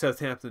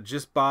 Southampton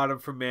just bought him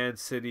from Man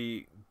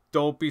City.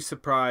 Don't be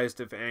surprised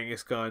if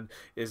Angus Gunn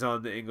is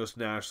on the English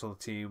national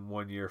team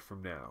 1 year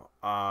from now.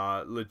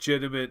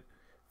 Legitimate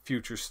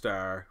future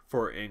star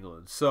for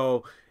England.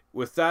 So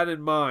with that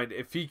in mind,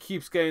 if he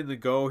keeps getting the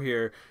go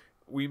here,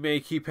 we may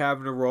keep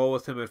having to roll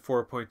with him at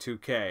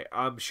 4.2K.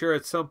 I'm sure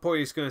at some point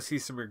he's going to see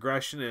some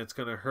regression and it's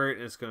going to hurt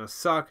and it's going to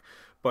suck.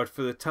 But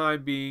for the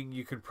time being,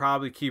 you can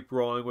probably keep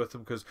rolling with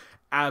him because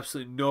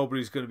absolutely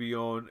nobody's going to be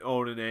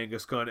owning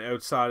Angus Gunn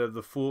outside of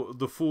the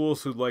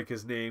fools who like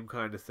his name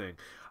kind of thing.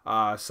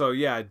 So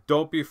yeah,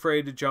 don't be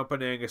afraid to jump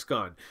on Angus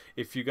Gunn.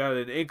 If you got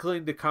an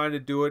inkling to kind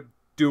of do it,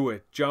 do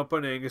it. Jump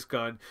on Angus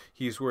Gunn.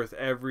 He's worth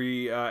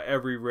every amount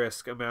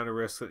of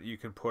risk that you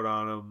can put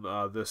on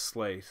him this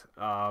slate.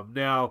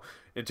 Now,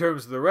 in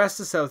terms of the rest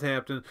of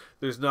Southampton,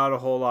 there's not a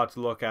whole lot to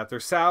look at. Their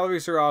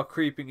salaries are all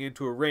creeping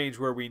into a range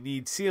where we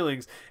need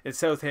ceilings, and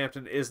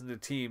Southampton isn't a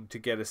team to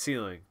get a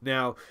ceiling.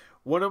 Now,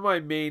 one of my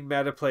main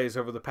meta plays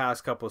over the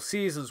past couple of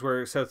seasons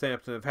where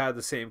Southampton have had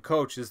the same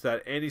coach is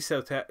that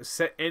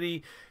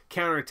any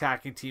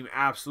counterattacking team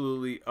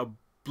absolutely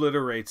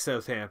obliterates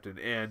Southampton,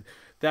 and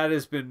that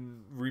has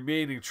been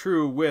remaining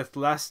true with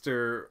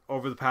Leicester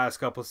over the past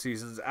couple of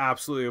seasons,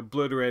 absolutely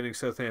obliterating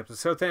Southampton.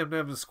 Southampton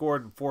haven't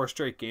scored in 4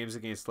 straight games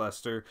against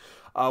Leicester.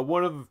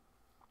 One of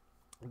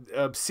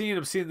I've seen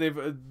they've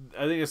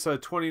I think it's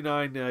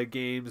 29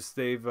 games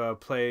they've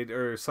played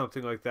or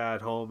something like that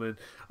at home, and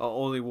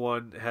only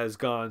one has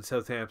gone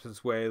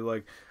Southampton's way.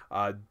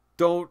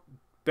 Don't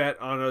bet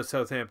on a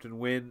Southampton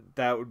win.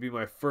 That would be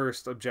my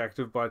first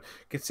objective, but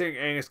considering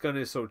Angus Gunn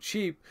is so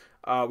cheap,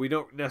 we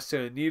don't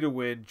necessarily need a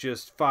win.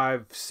 Just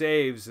 5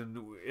 saves, and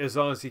as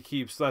long as he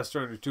keeps Leicester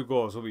under 2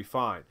 goals, we'll be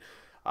fine.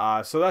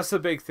 So that's the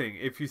big thing.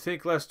 If you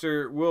think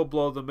Leicester will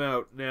blow them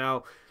out,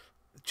 now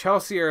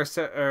Chelsea are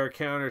a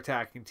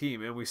counter-attacking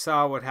team, and we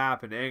saw what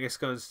happened. Angus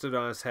Gunn stood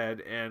on his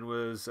head and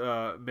was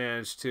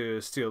managed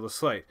to steal the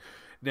slate.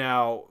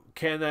 Now,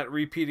 can that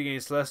repeat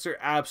against Leicester?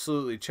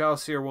 Absolutely.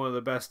 Chelsea are one of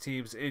the best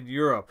teams in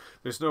Europe.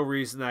 There's no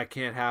reason that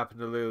can't happen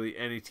to literally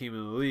any team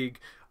in the league.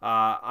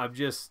 I'm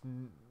just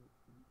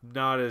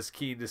not as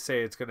keen to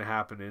say it's going to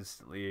happen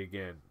instantly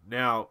again.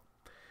 Now,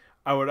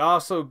 I would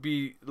also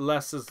be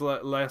less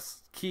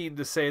keen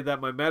to say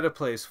that my meta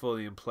play is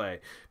fully in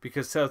play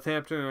because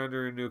Southampton are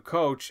under a new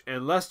coach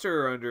and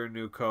Leicester are under a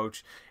new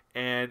coach,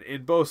 and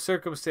in both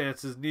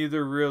circumstances,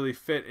 neither really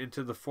fit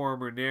into the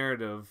former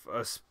narrative,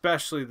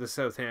 especially the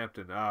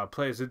Southampton.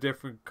 Plays a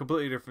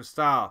completely different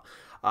style,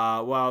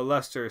 while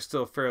Leicester is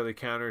still fairly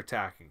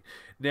counterattacking.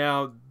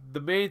 Now,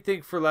 the main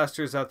thing for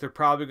Leicester is that they're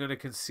probably going to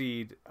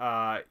concede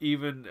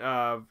even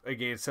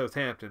against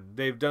Southampton.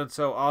 They've done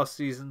so all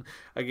season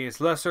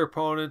against lesser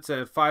opponents,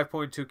 and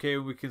 5.2K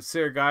when we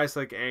consider guys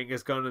like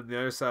Angus Gunn on the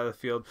other side of the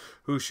field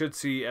who should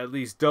see at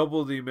least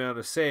double the amount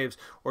of saves,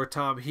 or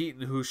Tom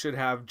Heaton who should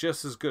have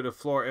just as good a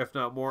floor if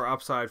not more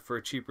upside for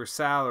a cheaper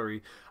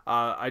salary.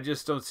 I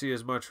just don't see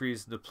as much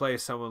reason to play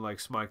someone like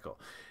Schmeichel.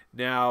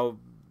 Now,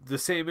 the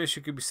same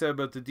issue could be said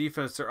about the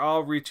defense. They're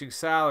all reaching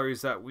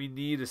salaries that we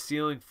need a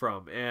ceiling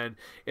from, and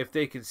if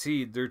they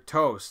concede, they're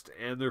toast,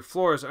 and their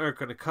floors aren't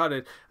going to cut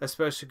it,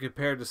 especially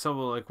compared to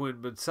someone like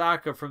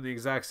Wan-Bissaka from the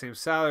exact same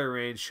salary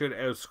range should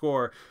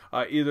outscore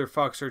either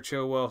Fox or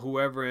Chilwell,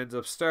 whoever ends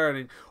up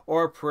starting,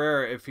 or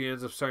Pereira if he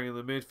ends up starting in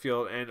the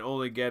midfield and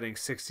only getting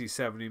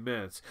 60-70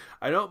 minutes.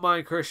 I don't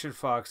mind Christian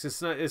Fox.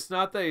 It's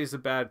not that he's a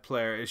bad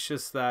player. It's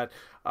just that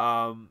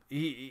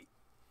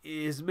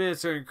his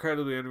minutes are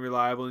incredibly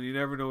unreliable, and you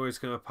never know where he's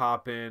going to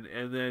pop in,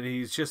 and then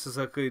he's just as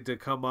likely to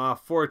come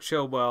off for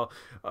Chilwell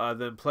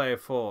than play a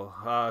full.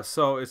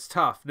 So it's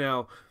tough.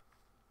 Now,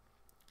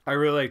 I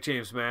really like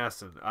James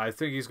Maddison. I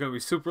think he's going to be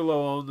super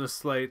low on this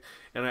slate,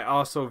 and I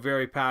also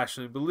very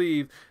passionately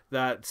believe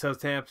that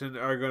Southampton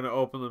are going to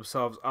open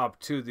themselves up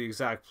to the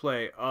exact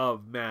play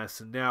of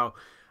Maddison. Now,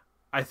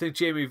 I think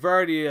Jamie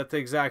Vardy at the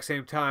exact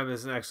same time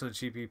is an excellent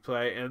GP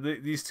play, and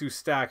these two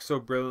stack so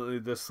brilliantly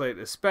this slate,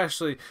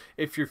 especially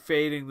if you're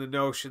fading the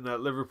notion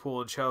that Liverpool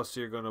and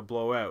Chelsea are going to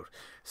blow out.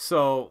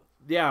 So,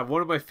 yeah,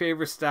 one of my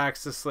favorite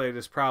stacks this slate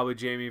is probably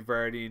Jamie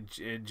Vardy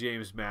and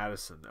James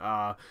Maddison.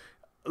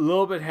 a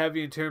little bit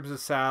heavy in terms of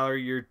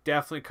salary. You're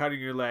definitely cutting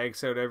your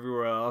legs out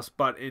everywhere else,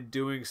 but in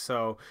doing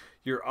so,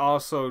 you're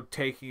also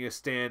taking a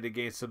stand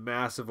against a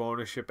massive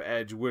ownership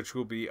edge, which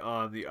will be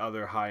on the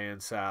other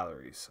high-end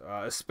salaries,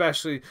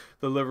 especially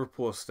the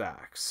Liverpool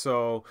stack.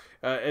 So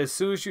as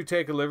soon as you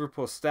take a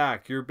Liverpool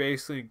stack, you're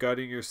basically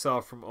gutting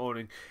yourself from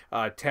owning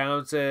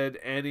Townsend,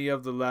 any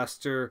of the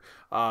Leicester.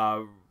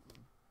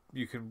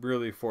 You can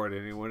really afford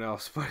anyone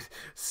else, but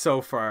so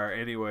far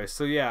anyway.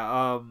 So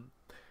yeah,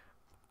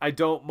 I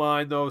don't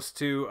mind those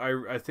two.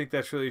 I think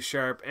that's really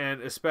sharp,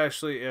 and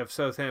especially if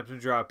Southampton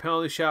draw a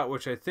penalty shot,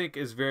 which I think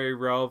is very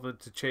relevant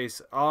to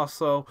Chase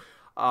also.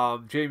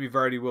 Jamie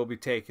Vardy will be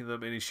taking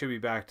them, and he should be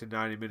back to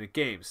 90-minute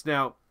games.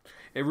 Now,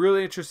 a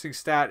really interesting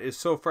stat is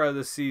so far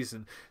this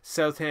season,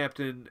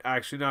 Southampton,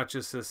 actually not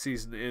just this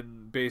season,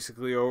 in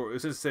basically, or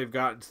since they've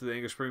gotten to the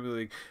English Premier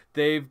League,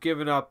 they've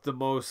given up the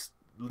most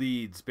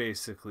leads.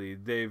 Basically,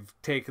 they've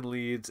taken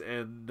leads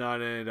and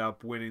not ended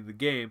up winning the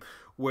game,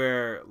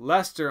 where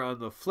Leicester on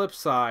the flip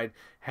side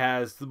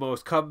has the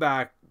most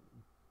comeback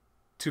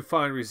to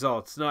find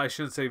results. No, I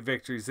shouldn't say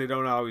victories, they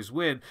don't always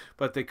win,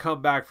 but they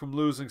come back from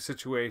losing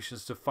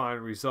situations to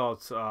find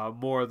results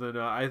more than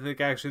I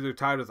think actually they're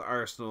tied with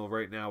Arsenal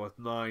right now with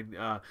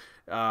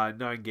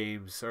 9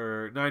 games,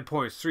 or 9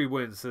 points, 3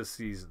 wins this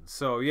season.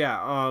 So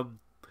yeah,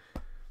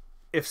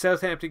 if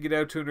Southampton get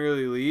out to an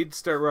early lead,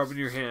 start rubbing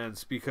your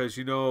hands, because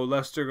you know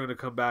Leicester are going to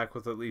come back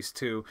with at least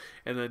 2,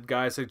 and then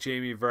guys like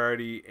Jamie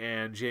Vardy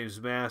and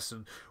James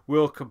Mason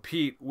will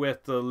compete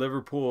with the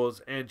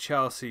Liverpools and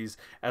Chelseas,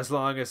 as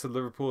long as the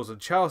Liverpools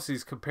and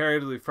Chelseas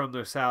comparatively from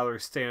their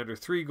salary stay under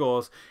 3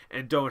 goals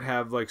and don't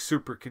have like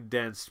super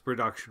condensed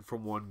production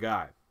from one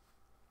guy.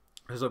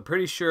 Because I'm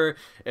pretty sure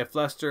if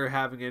Leicester are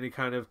having any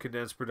kind of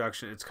condensed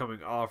production, it's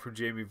coming all from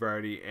Jamie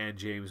Vardy and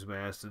James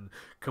Mason,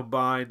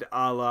 combined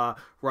a la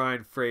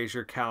Ryan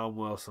Fraser, Callum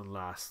Wilson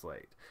last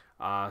slate.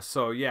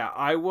 So yeah,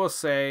 I will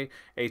say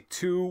a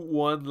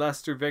 2-1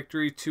 Leicester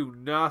victory,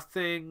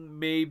 2-0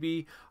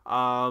 maybe.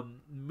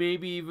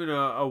 Maybe even a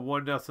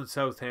 1-0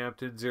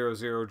 Southampton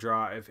 0-0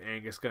 draw if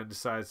Angus Gunn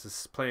decides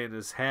to play in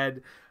his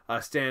head.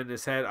 Stand in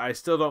his head. I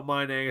still don't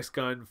mind Angus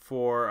Gunn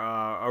for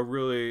a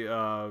really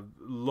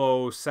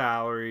low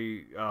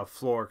salary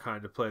floor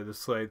kind of play this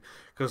slate,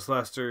 because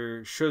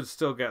Leicester should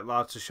still get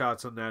lots of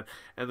shots on that,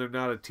 and they're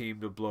not a team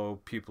to blow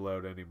people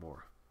out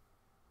anymore.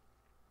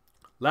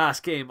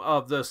 Last game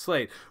of the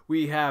slate,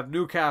 we have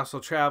Newcastle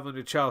traveling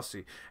to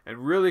Chelsea. And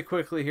really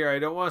quickly here, I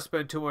don't want to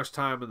spend too much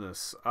time on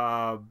this.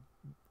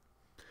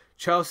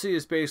 Chelsea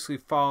is basically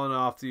fallen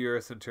off the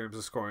earth in terms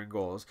of scoring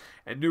goals,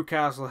 and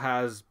Newcastle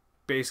has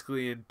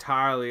basically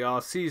entirely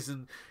all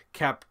season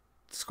kept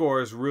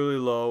scores really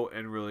low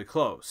and really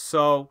close.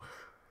 So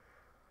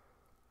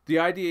the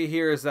idea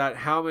here is that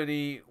how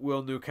many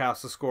will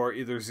Newcastle score,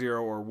 either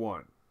 0 or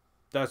 1?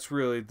 That's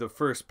really the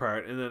first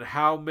part. And then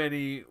how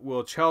many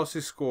will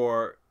Chelsea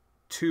score,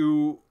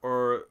 2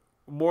 or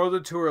more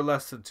than 2 or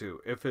less than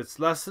 2? If it's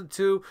less than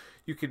 2,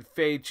 you can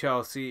fade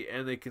Chelsea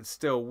and they can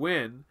still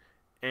win,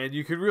 and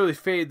you can really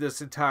fade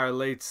this entire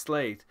late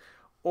slate.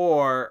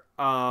 Or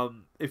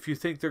if you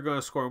think they're going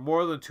to score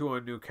more than 2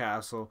 on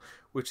Newcastle,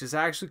 which is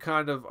actually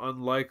kind of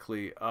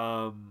unlikely,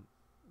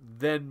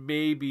 then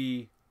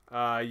maybe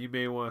you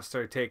may want to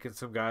start taking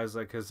some guys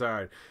like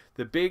Hazard.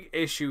 The big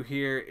issue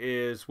here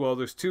is, well,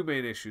 there's 2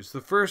 main issues.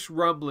 The first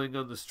rumbling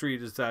on the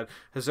street is that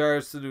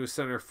Hazard's the new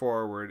center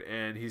forward,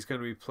 and he's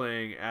going to be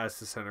playing as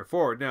the center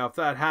forward. Now, if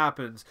that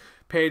happens,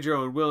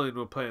 Pedro and Willian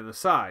will play on the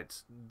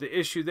sides. The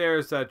issue there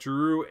is that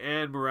Giroud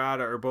and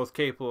Morata are both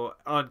capable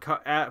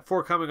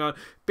for coming on.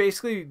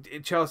 Basically,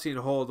 in Chelsea and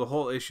whole, the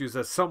whole issue is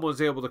that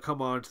someone's able to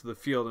come onto the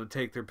field and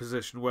take their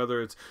position,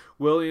 whether it's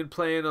Willian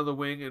playing on the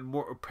wing and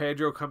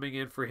Pedro coming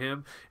in for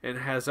him, and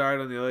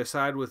Hazard on the other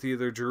side with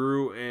either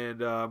Giroud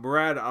and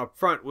Morata up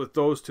front, with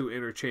those 2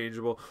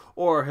 interchangeable,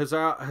 or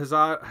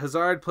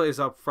Hazard plays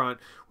up front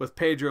with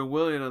Pedro and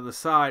Willian on the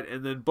side,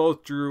 and then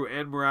both Giroud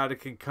and Morata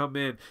can come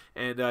in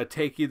and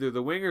take either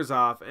the wingers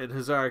off, and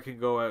Hazard can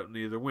go out in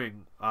either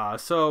wing.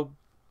 So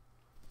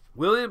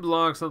Willian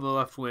belongs on the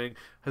left wing,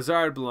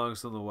 Hazard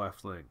belongs on the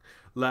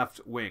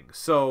left wing.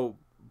 So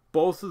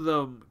both of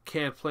them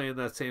can't play in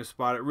that same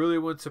spot. It really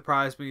wouldn't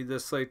surprise me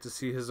this slate to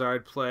see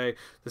Hazard play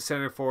the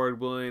center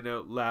forward, Willian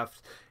out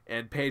left,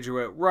 and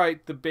Pedro out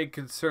right. The big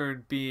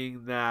concern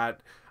being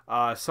that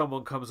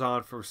someone comes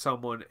on for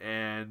someone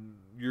and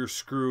you're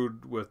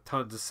screwed with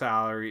tons of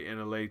salary in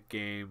a late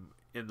game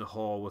in the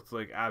hole with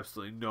like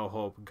absolutely no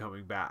hope in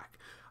coming back.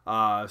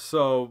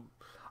 So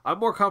I'm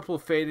more comfortable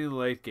fading the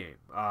late game.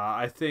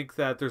 I think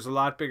that there's a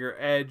lot bigger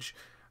edge,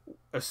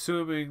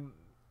 assuming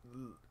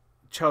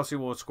Chelsea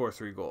won't score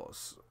 3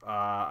 goals.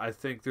 I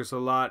think there's a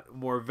lot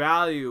more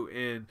value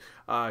in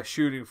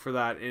shooting for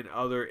that in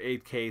other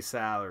 8K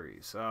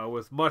salaries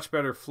with much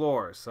better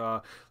floors.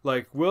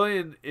 Like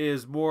Willian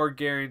is more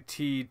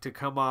guaranteed to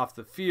come off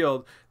the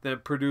field than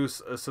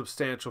produce a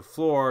substantial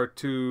floor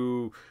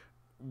to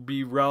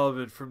be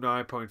relevant from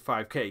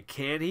 9.5K.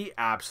 Can he?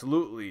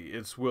 Absolutely.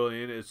 It's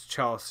Willian, it's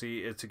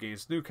Chelsea, it's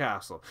against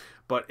Newcastle.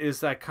 But is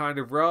that kind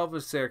of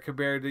relevance there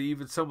compared to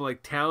even someone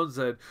like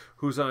Townsend,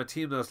 who's on a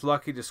team that's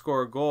lucky to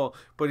score a goal,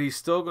 but he's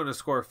still going to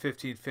score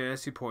 15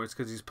 fantasy points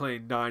because he's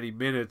playing 90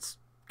 minutes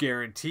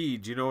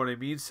guaranteed, you know what I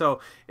mean? So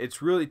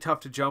it's really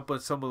tough to jump on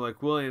someone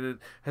like Willian, and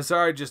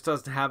Hazard just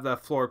doesn't have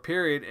that floor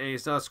period, and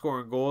he's not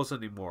scoring goals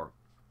anymore.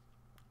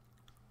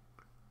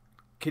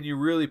 Can you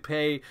really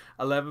pay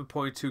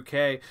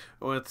 11.2K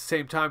when at the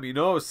same time you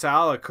know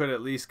Salah could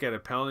at least get a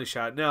penalty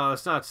shot? Now,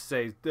 that's not to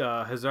say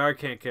Hazard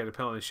can't get a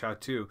penalty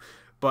shot too,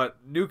 but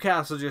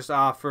Newcastle just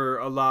offer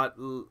a lot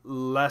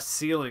less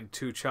ceiling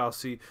to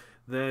Chelsea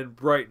than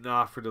Brighton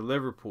offered to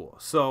Liverpool.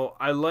 So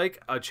I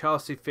like a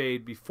Chelsea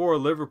fade before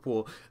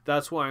Liverpool.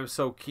 That's why I'm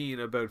so keen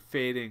about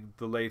fading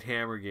the late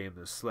hammer game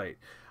this slate.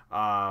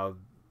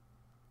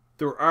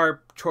 There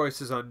are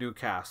choices on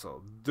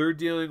Newcastle. They're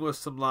dealing with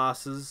some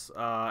losses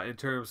in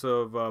terms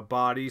of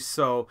bodies,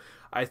 so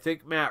I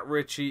think Matt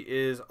Ritchie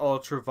is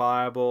ultra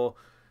viable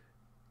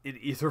in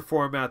either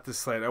format this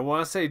slate. I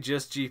want to say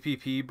just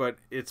GPP, but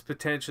it's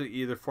potentially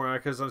either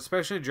format because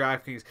especially in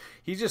DraftKings,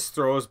 he just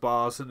throws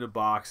balls into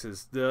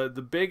boxes.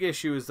 The big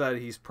issue is that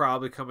he's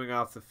probably coming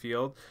off the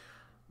field.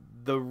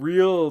 The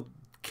real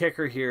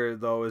kicker here,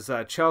 though, is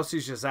that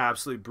Chelsea's just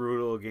absolutely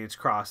brutal against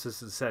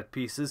crosses and set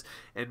pieces,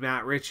 and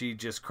Matt Ritchie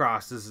just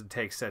crosses and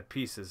takes set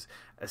pieces.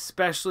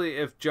 Especially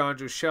if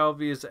Jonjo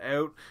Shelvey is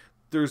out,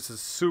 there's a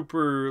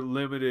super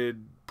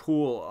limited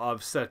pool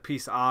of set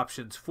piece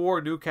options for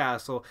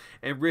Newcastle,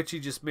 and Ritchie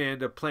just may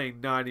end up playing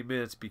 90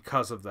 minutes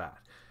because of that.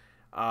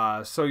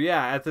 So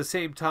yeah, at the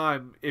same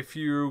time, if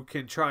you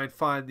can try and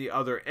find the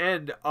other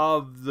end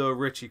of the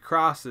Ritchie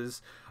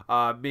crosses,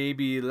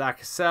 maybe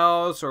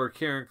Lascelles or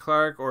Kieran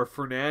Clark or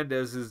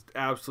Fernandez is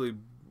absolutely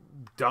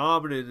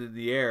dominant in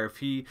the air. If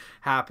he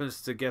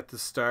happens to get the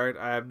start,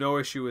 I have no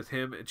issue with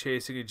him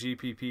chasing a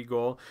GPP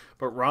goal.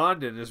 But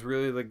Rondon is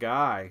really the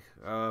guy.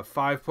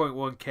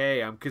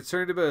 5.1K. I'm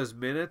concerned about his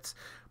minutes,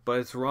 but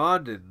it's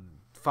Rondon.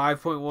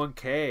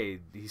 5.1K.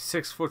 He's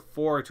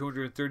 6'4",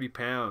 230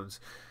 pounds.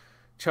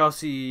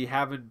 Chelsea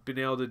haven't been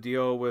able to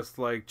deal with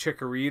like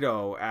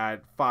Chicharito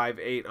at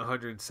 5'8",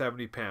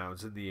 170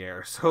 pounds in the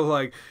air. So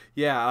like,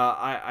 yeah,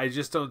 I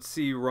just don't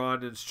see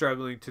Rondon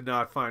struggling to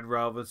not find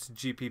relevance in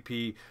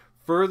GPP.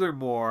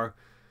 Furthermore,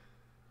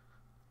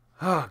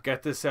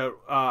 get this out.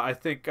 I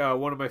think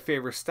one of my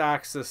favorite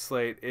stacks this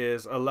slate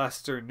is a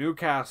Leicester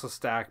Newcastle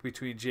stack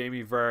between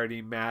Jamie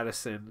Vardy,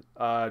 Madison,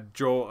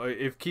 Joel.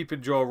 If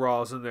keeping Joel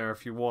Rawls in there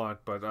if you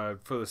want, but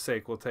for the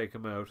sake, we'll take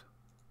him out.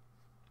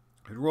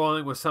 And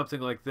rolling with something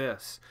like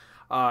this,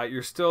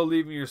 you're still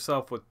leaving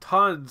yourself with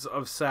tons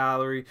of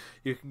salary.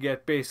 You can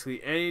get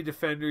basically any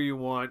defender you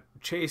want.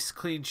 Chase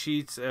clean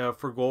sheets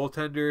for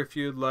goaltender if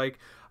you'd like.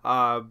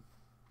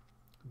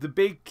 The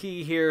big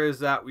key here is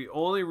that we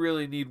only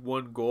really need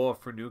one goal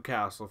for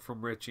Newcastle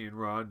from Ritchie and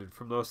Rondon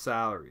from those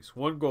salaries.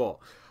 One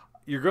goal.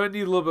 You're going to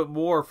need a little bit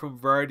more from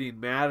Vardy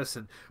and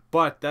Madison,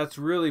 but that's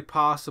really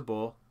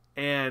possible.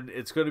 And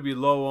it's going to be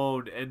low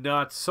owned and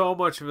not so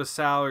much of a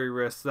salary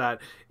risk that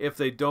if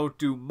they don't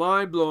do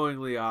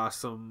mind-blowingly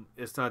awesome,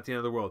 it's not the end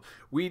of the world.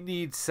 We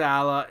need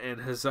Salah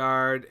and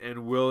Hazard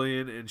and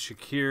Willian and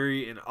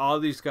Shaqiri and all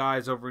these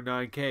guys over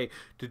 9K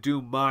to do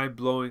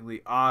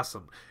mind-blowingly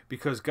awesome.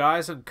 Because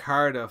guys on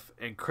Cardiff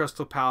and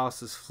Crystal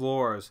Palace's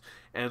floors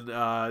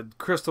and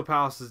Crystal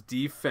Palace's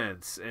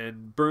defense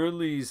and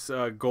Burnley's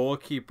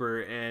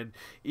goalkeeper and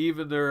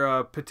even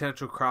their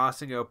potential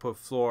crossing output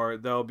floor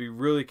that'll be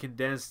really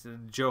condensed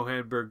in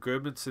Johan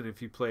Berg-Gudmundsson if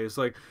he plays.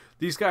 Like,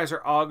 these guys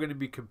are all going to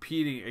be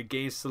competing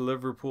against the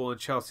Liverpool and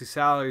Chelsea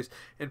salaries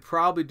and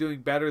probably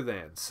doing better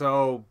than.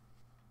 So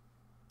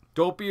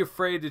don't be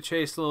afraid to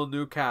chase a little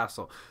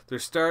Newcastle. Their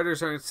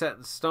starters aren't set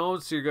in stone,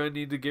 so you're going to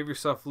need to give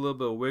yourself a little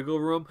bit of wiggle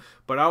room.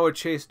 But I would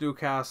chase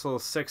Newcastle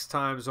 6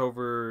 times out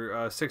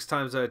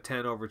of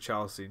 10 over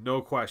Chelsea.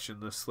 No question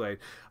this slate,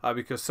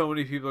 because so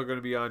many people are going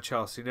to be on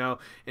Chelsea. Now,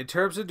 in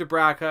terms of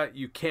Dubravka,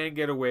 you can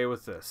get away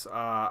with this.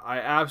 I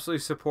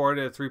absolutely support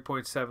it at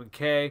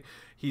 3.7K.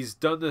 He's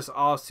done this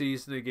all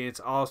season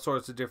against all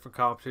sorts of different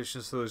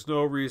competitions, so there's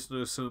no reason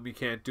to assume he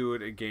can't do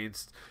it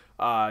against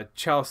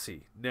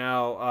Chelsea.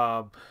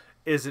 Now,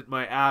 is it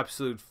my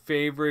absolute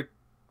favorite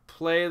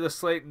play of the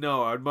slate?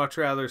 No, I'd much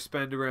rather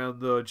spend around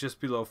the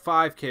just below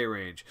 5K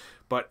range.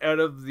 But out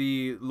of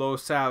the low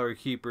salary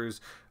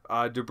keepers,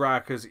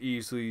 Dubravka's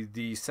easily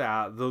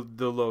the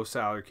low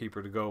salary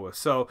keeper to go with.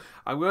 So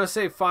I'm going to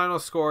say final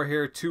score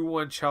here,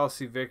 2-1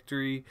 Chelsea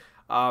victory.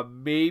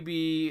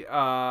 Maybe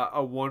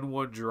a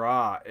 1-1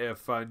 draw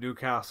if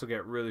Newcastle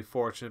get really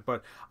fortunate,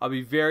 but I'll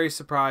be very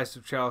surprised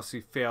if Chelsea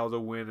fail to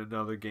win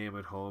another game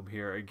at home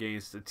here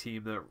against a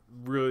team that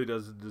really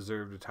doesn't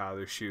deserve to tie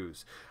their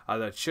shoes.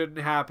 That shouldn't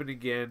happen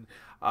again,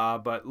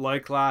 but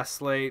like last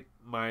slate,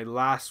 my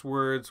last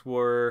words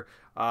were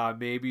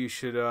maybe you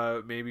should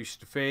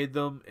fade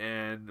them,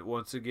 and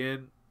once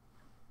again,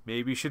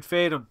 maybe you should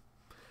fade them.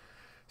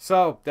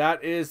 So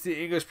that is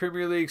the English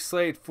Premier League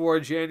slate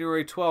for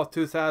January 12th,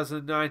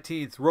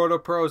 2019.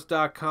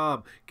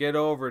 RotoPros.com. Get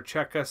over,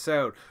 check us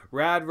out.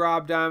 Rad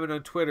Rob Diamond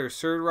on Twitter,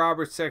 Sir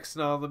Robert 6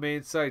 on all the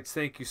main sites.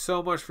 Thank you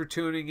so much for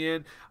tuning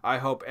in. I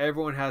hope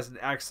everyone has an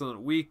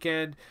excellent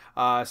weekend.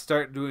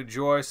 Starting to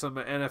enjoy some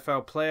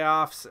NFL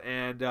playoffs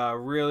and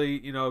really,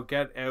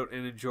 get out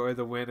and enjoy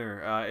the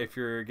winter. If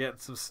you're getting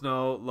some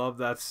snow, love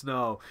that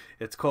snow.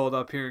 It's cold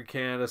up here in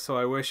Canada, so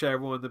I wish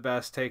everyone the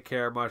best. Take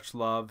care. Much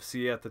love.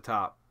 See you at the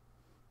top.